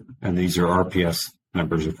and these are RPS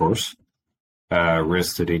numbers, of course,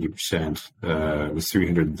 risked at 80% was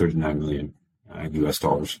 $339 million US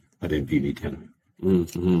dollars at NPV 10.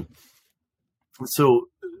 Mm-hmm. So,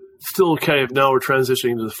 still kind of now we're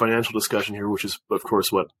transitioning to the financial discussion here, which is, of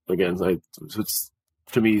course, what again, it's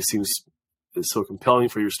to me seems is so compelling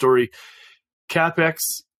for your story. CapEx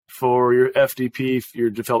for your FDP,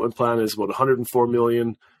 your development plan is about $104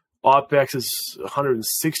 million. OpEx is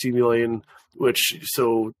 $160 million, which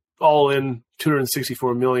so all in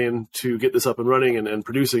 $264 million to get this up and running and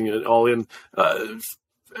producing it all in.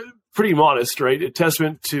 Pretty modest, right? A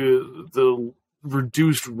testament to the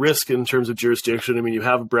reduced risk in terms of jurisdiction. I mean, you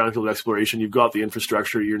have a brownfield exploration, you've got the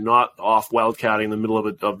infrastructure, you're not off wildcatting in the middle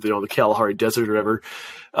of the Kalahari Desert or whatever.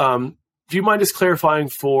 Do you mind just clarifying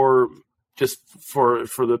for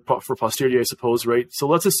posterity, I suppose, right? So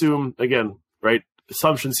let's assume again, right?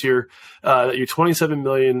 Assumptions here that your 27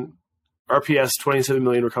 million RPS, 27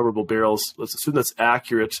 million recoverable barrels. Let's assume that's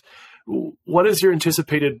accurate. What is your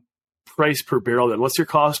anticipated price per barrel then? What's your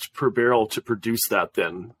cost per barrel to produce that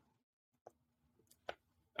then?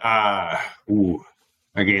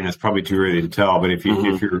 Again, that's probably too early to tell. But if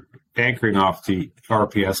you're anchoring off the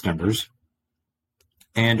RPS numbers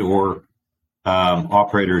and or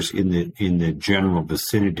operators in the general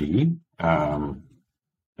vicinity,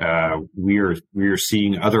 we are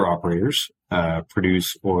seeing other operators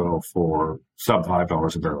produce oil for sub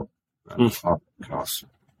 $5 a barrel costs.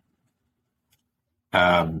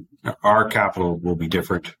 Our capital will be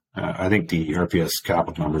different. I think the RPS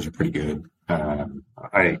capital numbers are pretty good.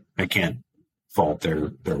 I can't fault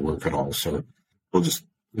their work at all, so we'll just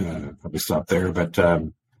probably stop there. But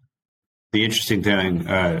the interesting thing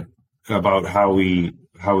about how we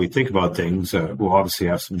think about things, we'll obviously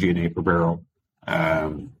have some G&A per barrel,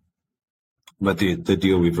 but the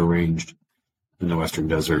deal we've arranged in the Western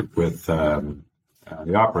Desert with the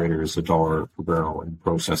operator is $1 per barrel in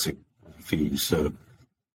processing fees. So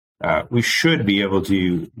we should be able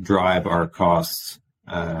to drive our costs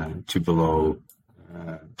to below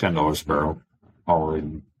 $10 a barrel, all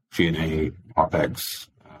in G&A, OPEX,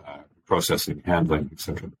 processing, handling,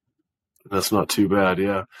 etc. That's not too bad,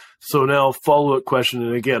 yeah. So now follow-up question,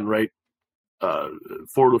 and again, right,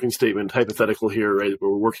 forward-looking statement, hypothetical here, right?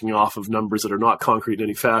 We're working off of numbers that are not concrete in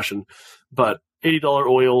any fashion, but $80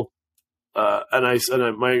 oil,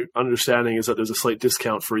 and my understanding is that there's a slight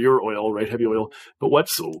discount for your oil, right, heavy oil. But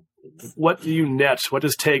what do you net? What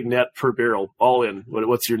does TAG net per barrel, all in?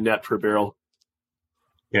 What's your net per barrel?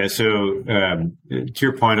 Yeah, so to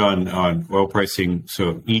your point on oil pricing,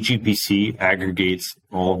 so EGPC aggregates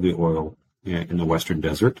all of the oil in the Western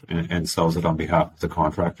Desert and sells it on behalf of the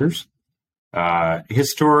contractors.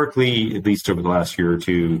 Historically, at least over the last year or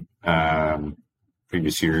two,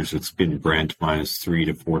 previous years, it's been Brent minus $3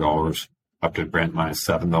 to $4, up to Brent minus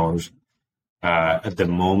 $7. At the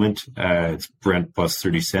moment, it's Brent plus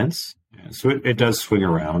 30 cents. So it does swing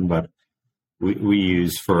around, but we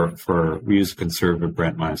use a conservative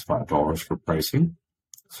Brent minus $5 for pricing.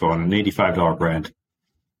 So on an $85 Brent,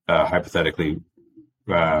 hypothetically,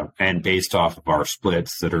 and based off of our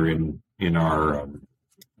splits that are in our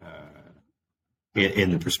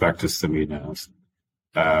in the prospectus that we announced,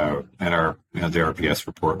 and our the RPS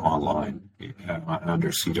report online under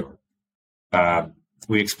CDOR,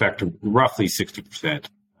 we expect roughly 60%.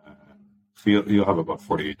 So you'll have about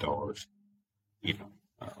 $48.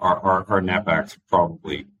 Our netbacks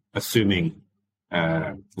probably, assuming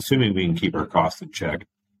we can keep our costs in check,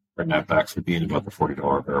 our netbacks would be in about the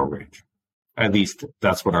 $40 barrel range. At least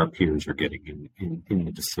that's what our peers are getting in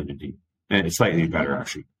the vicinity, and it's slightly better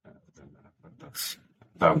actually than that. But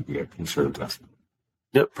that would be a conservative estimate.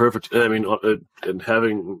 Yep, perfect. I mean, and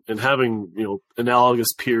having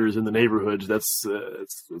analogous peers in the neighborhood,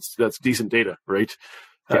 that's decent data, right?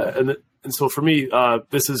 Yeah. And so for me,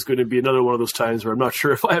 this is going to be another one of those times where I'm not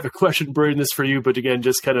sure if I have a question buried in this for you, but again,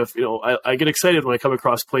 just kind of, I get excited when I come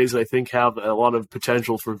across plays that I think have a lot of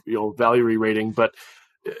potential for, value re-rating, but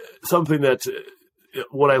something that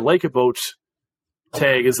what I like about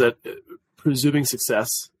TAG is that presuming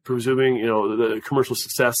the commercial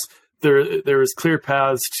success, there is clear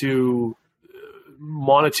paths to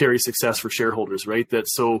monetary success for shareholders, right?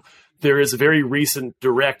 So there is a very recent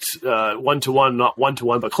direct one-to-one, not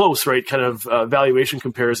one-to-one, but close, right, kind of valuation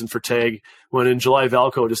comparison for TAG when in July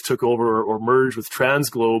Valco just took over or merged with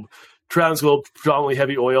TransGlobe. TransGlobe, predominantly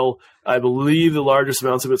heavy oil. I believe the largest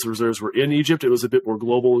amounts of its reserves were in Egypt. It was a bit more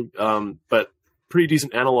global, but pretty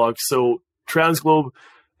decent analog. So TransGlobe,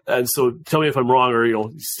 and so tell me if I'm wrong or,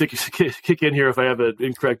 kick in here if I have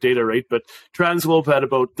incorrect data, right? But TransGlobe had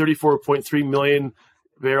about 34.3 million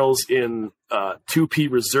barrels in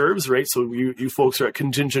 2P reserves, right? So you folks are at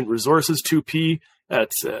contingent resources, 2P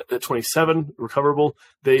at 27 recoverable.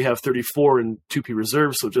 They have 34 in 2P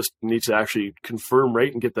reserves, so just need to actually confirm,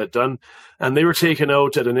 right, and get that done. And they were taken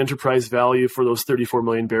out at an enterprise value for those 34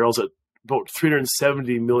 million barrels at about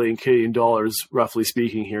 370 million Canadian dollars, roughly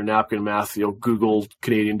speaking here, napkin math, Google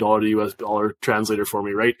Canadian dollar to US dollar translator for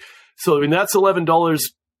me, right? So, I mean, that's $11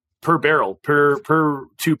 per barrel, per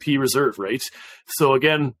 2P reserve, right? So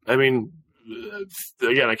again, I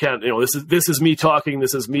can't, this is me talking,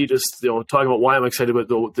 this is me just, talking about why I'm excited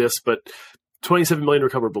about this, but 27 million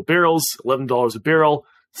recoverable barrels, $11 a barrel.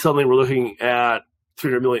 Suddenly we're looking at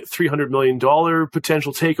 $300 million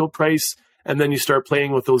potential takeout price. And then you start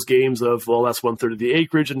playing with those games of, well, that's 1/3 of the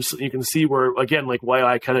acreage. And so you can see where, again, like why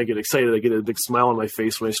I kind of get excited. I get a big smile on my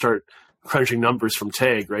face when I start crunching numbers from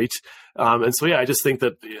TAG, right? And so, yeah, I just think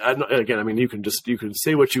that, again, you can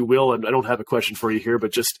say what you will, and I don't have a question for you here,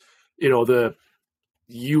 but just, the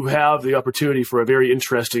you have the opportunity for a very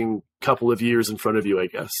interesting couple of years in front of you, I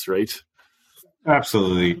guess, right?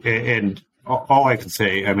 Absolutely. And all I can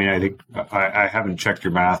say, I mean, I think I haven't checked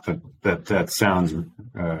your math, but that sounds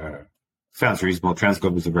reasonable.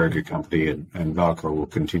 TransGlobe is a very good company, and Valco will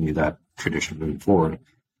continue that tradition moving forward.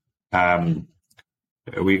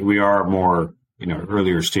 We are more,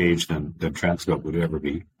 earlier stage than TransGlobe would ever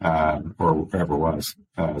be, or ever was.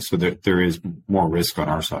 So there is more risk on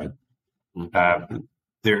our side.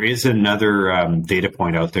 There is another data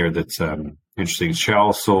point out there that's interesting.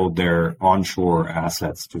 Shell sold their onshore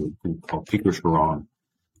assets to a group called Pico Chiron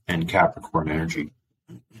and Capricorn Energy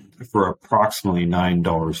for approximately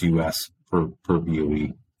 $9 US per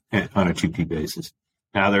BOE on a 2P basis.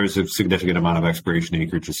 Now, there's a significant amount of exploration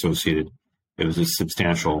acreage associated. It was a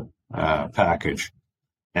substantial package,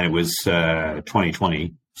 and it was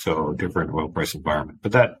 2020, so different oil price environment.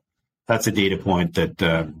 But that's a data point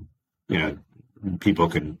that people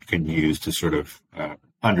can use to sort of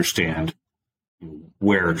understand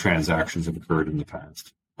where transactions have occurred in the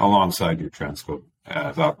past, alongside your TransGlobe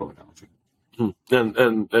Valco analogy.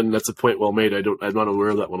 And that's a point well made. I'm not aware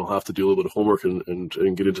of that one. I'll have to do a little bit of homework and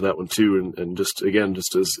get into that one too. And just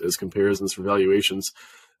as comparisons for valuations.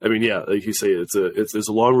 I mean, yeah, like you say, there's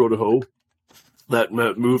a long road to hoe. That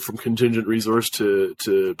move from contingent resource to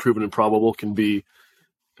proven and probable can be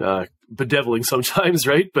bedeviling sometimes,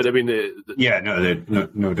 right? But I mean,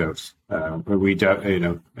 no doubts.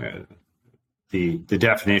 The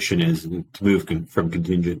definition is to move from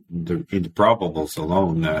contingent into probables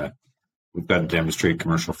alone. We've got to demonstrate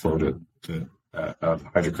commercial flow of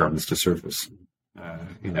hydrocarbons to surface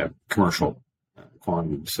in a commercial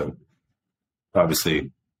quantity. So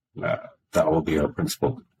obviously, that will be our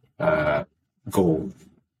principal goal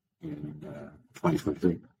in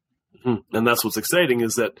 2023. And that's what's exciting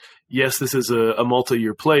is that, yes, this is a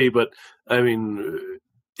multi-year play, but I mean,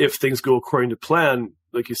 if things go according to plan,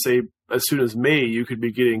 like you say, as soon as May, you could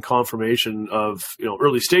be getting confirmation of,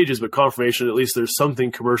 early stages, but confirmation at least there's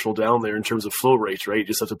something commercial down there in terms of flow rate, right? You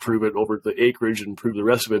just have to prove it over the acreage and prove the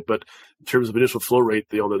rest of it. But in terms of initial flow rate,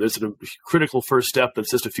 there's a critical first step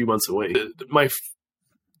that's just a few months away.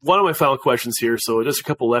 One of my final questions here, so just a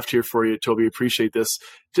couple left here for you, Toby. Appreciate this.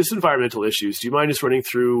 Just environmental issues. Do you mind just running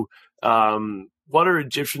through what are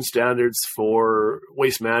Egyptian standards for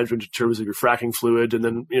waste management in terms of your fracking fluid? And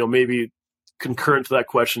then, maybe concurrent to that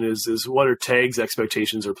question is what are TAG's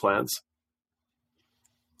expectations or plans?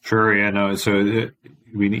 Sure, yeah, no. So,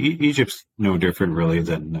 Egypt's no different really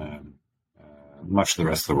than much of the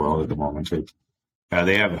rest of the world at the moment.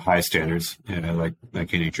 They have high standards, like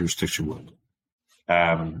any jurisdiction would.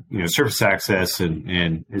 Surface access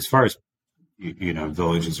and as far as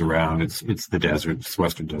villages around, it's the desert, it's the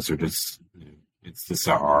Western Desert, it's the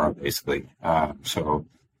Sahara basically. So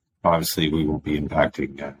obviously we won't be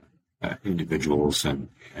impacting individuals and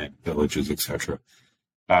villages, etc.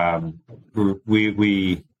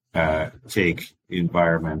 We take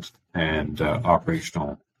environment and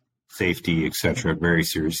operational safety, etc., very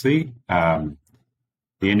seriously. The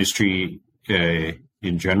industry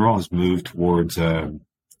in general has moved towards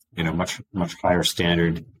much higher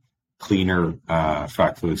standard, cleaner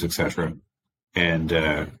frac fluids, etc. And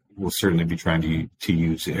we'll certainly be trying to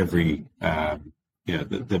use every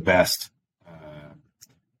the best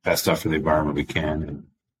stuff for the environment we can,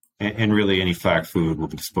 and really any frac fluid will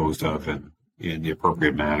be disposed of in the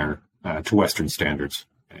appropriate manner to Western standards.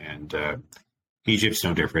 And Egypt's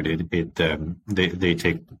no different. They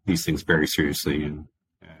take these things very seriously, and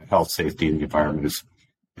health, safety, and the environment is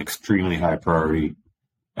extremely high priority.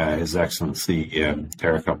 His Excellency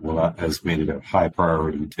Tarek has made it a high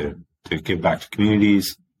priority to give back to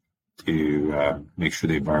communities, to make sure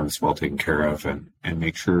the environment is well taken care of, and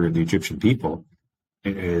make sure the Egyptian people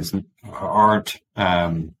aren't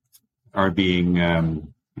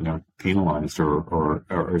being penalized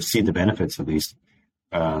or see the benefits at least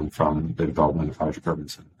from the development of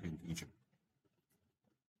hydrocarbons in Egypt.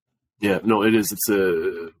 Yeah, no, it is. It's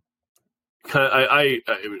a kind of, I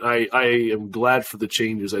am glad for the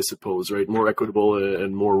changes, I suppose, right? More equitable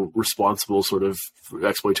and more responsible sort of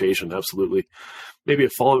exploitation. Absolutely. Maybe a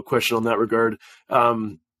follow-up question on that regard.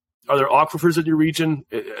 Are there aquifers in your region?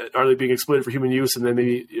 Are they being exploited for human use? And then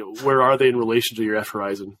maybe where are they in relation to your F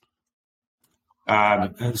horizon?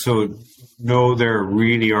 So no, there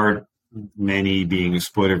really aren't many being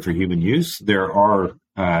exploited for human use. There are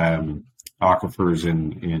aquifers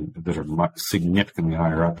in that are significantly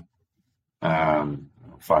higher up,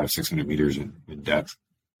 500-600 meters in depth.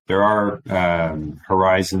 There are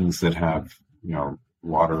horizons that have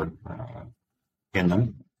water in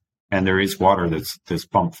them, and there is water that's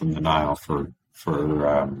pumped from the Nile for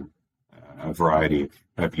a variety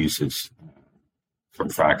of uses, from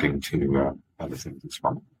fracking to other things as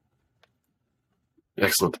well.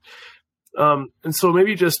 Excellent. And so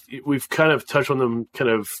maybe just, we've kind of touched on them kind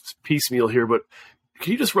of piecemeal here, but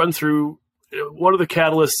can you just run through what are the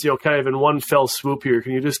catalysts, kind of in one fell swoop here?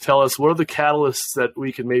 Can you just tell us what are the catalysts that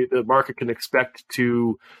the market can expect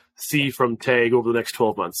to see from TAG over the next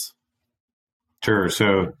 12 months? Sure.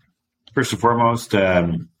 So first and foremost,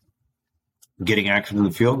 getting active in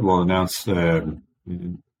the field, we'll announce a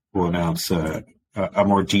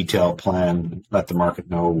more detailed plan, let the market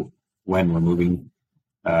know when we're moving.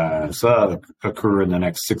 So that'll occur in the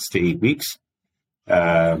next 6 to 8 weeks.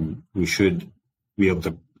 We should be able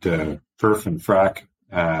to perf and frack,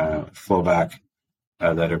 flow back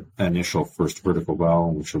that initial first vertical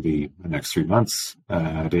well, which will be the next 3 months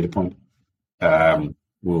data point.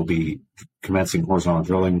 We'll be commencing horizontal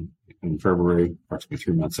drilling in February, approximately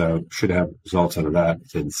 3 months out. Should have results out of that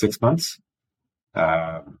within 6 months.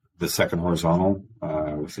 The second horizontal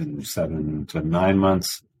within 7 to 9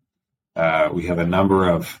 months. We have a number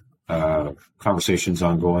of conversations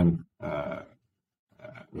ongoing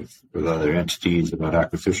with other entities about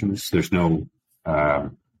acquisitions. There's no, I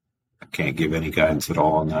can't give any guidance at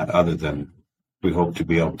all on that, other than we hope to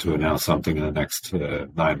be able to announce something in the next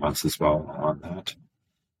 9 months as well on that.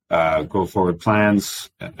 Go forward plans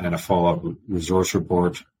and a follow-up resource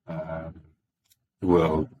report.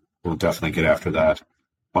 We'll definitely get after that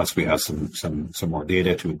once we have some more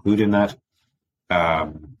data to include in that.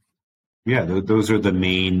 Those are the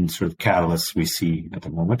main sort of catalysts we see at the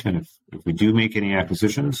moment. And if we do make any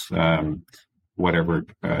acquisitions, whatever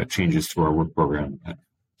changes to our work program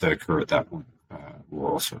that occur at that point, we'll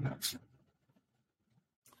also announce.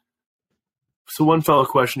 So one final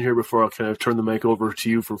question here before I'll kind of turn the mic over to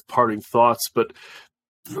you for parting thoughts. But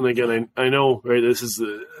and again, I know, right, this is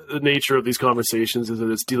the nature of these conversations is that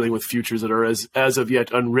it's dealing with futures that are as of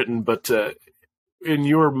yet unwritten. But in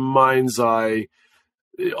your mind's eye,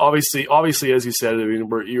 obviously, as you said, I mean,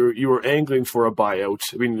 you were angling for a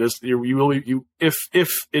buyout. I mean,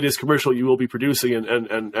 if it is commercial, you will be producing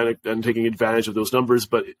and taking advantage of those numbers.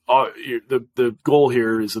 But the goal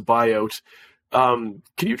here is a buyout. Can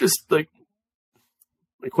you just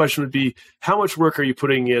my question would be, how much work are you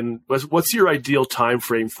putting in? What's your ideal time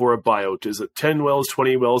frame for a buyout? Is it 10 wells,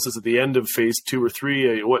 20 wells? Is it the end of phase 2 or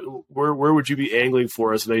 3? Where would you be angling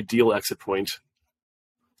for as an ideal exit point?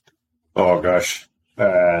 Oh, gosh.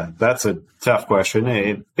 That's a tough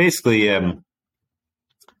question. Basically,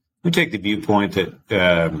 we take the viewpoint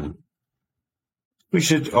that we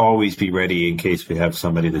should always be ready in case we have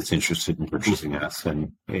somebody that's interested in purchasing us.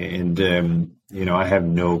 And I have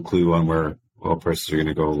no clue on where oil prices are going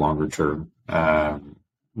to go longer term.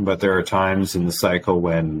 But there are times in the cycle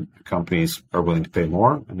when companies are willing to pay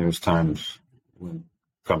more, and there's times when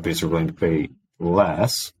companies are willing to pay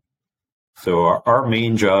less. So our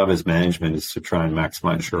main job as management is to try and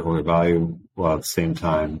maximize shareholder value while at the same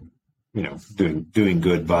time, doing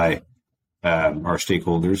good by our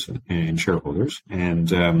stakeholders and shareholders.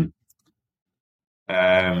 And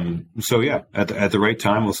at the right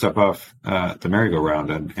time, we'll step off the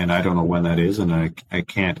merry-go-round, and I don't know when that is, and I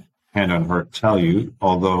can't hand on heart tell you.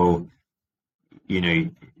 Although,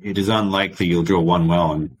 it is unlikely you'll drill one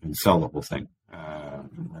well and sell the whole thing,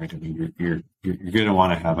 right? I mean, you're going to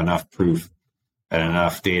want to have enough proof and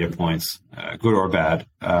enough data points, good or bad,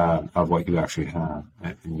 of what you actually have,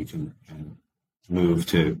 and you can move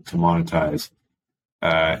to monetize.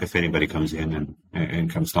 If anybody comes in and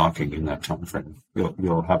comes knocking in that time frame,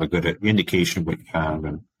 you'll have a good indication of what you have,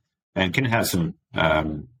 and can have some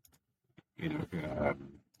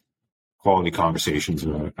quality conversations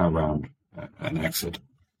around an exit.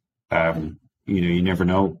 You never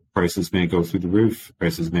know. Prices may go through the roof.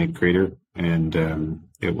 Prices may crater, and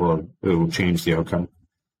it will change the outcome.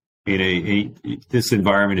 This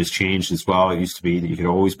environment has changed as well. It used to be that you could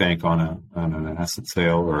always bank on an asset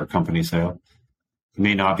sale or a company sale. You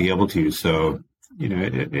may not be able to. So,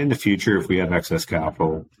 in the future, if we have excess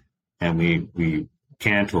capital and we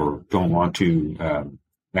can't or don't want to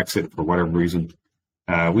exit for whatever reason,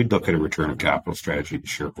 we'd look at a return of capital strategy to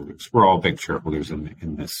shareholders. We're all big shareholders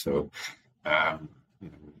in this, so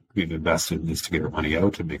we've invested in this to get our money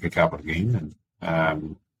out and make a capital gain.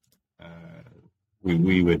 And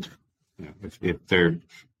we would, if there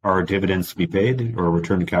are dividends to be paid or a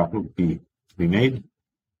return of capital to be made,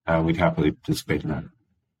 we'd happily participate in that.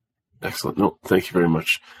 Excellent. No, thank you very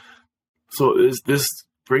much. So this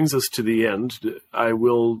brings us to the end. I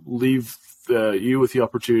will leave you with the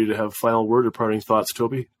opportunity to have final word or parting thoughts,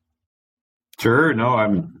 Toby. Sure. No,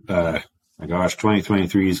 my gosh,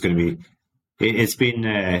 2023 is going to be,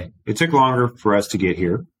 it took longer for us to get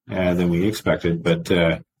here. than we expected, but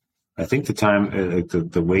I think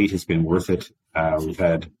the wait has been worth it. We've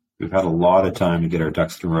had a lot of time to get our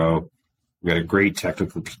ducks in a row. We've got a great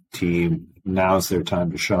technical team. Now's their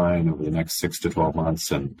time to shine over the next 6 to 12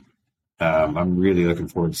 months, and I'm really looking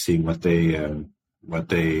forward to seeing what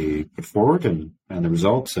they put forward and the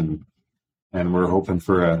results, and we're hoping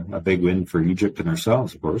for a big win for Egypt and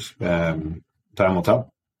ourselves, of course. Time will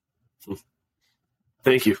tell.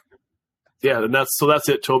 Thank you. Yeah, and that's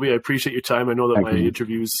it, Toby. I appreciate your time. I know that my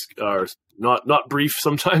interviews are not brief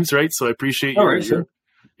sometimes, right? So I appreciate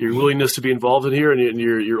your willingness to be involved in here and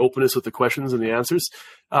your openness with the questions and the answers.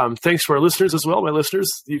 Thanks to our listeners as well, my listeners.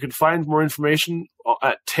 You can find more information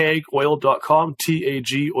at tagoil.com,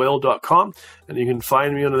 TAG-oil.com, and you can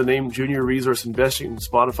find me under the name Junior Resource Investing,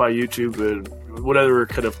 Spotify, YouTube, and whatever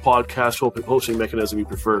kind of podcast hosting mechanism you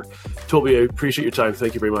prefer. Toby, I appreciate your time.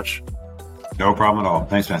 Thank you very much. No problem at all.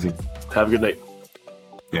 Thanks, Matthew. Have a good night.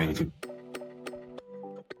 Yeah, you too.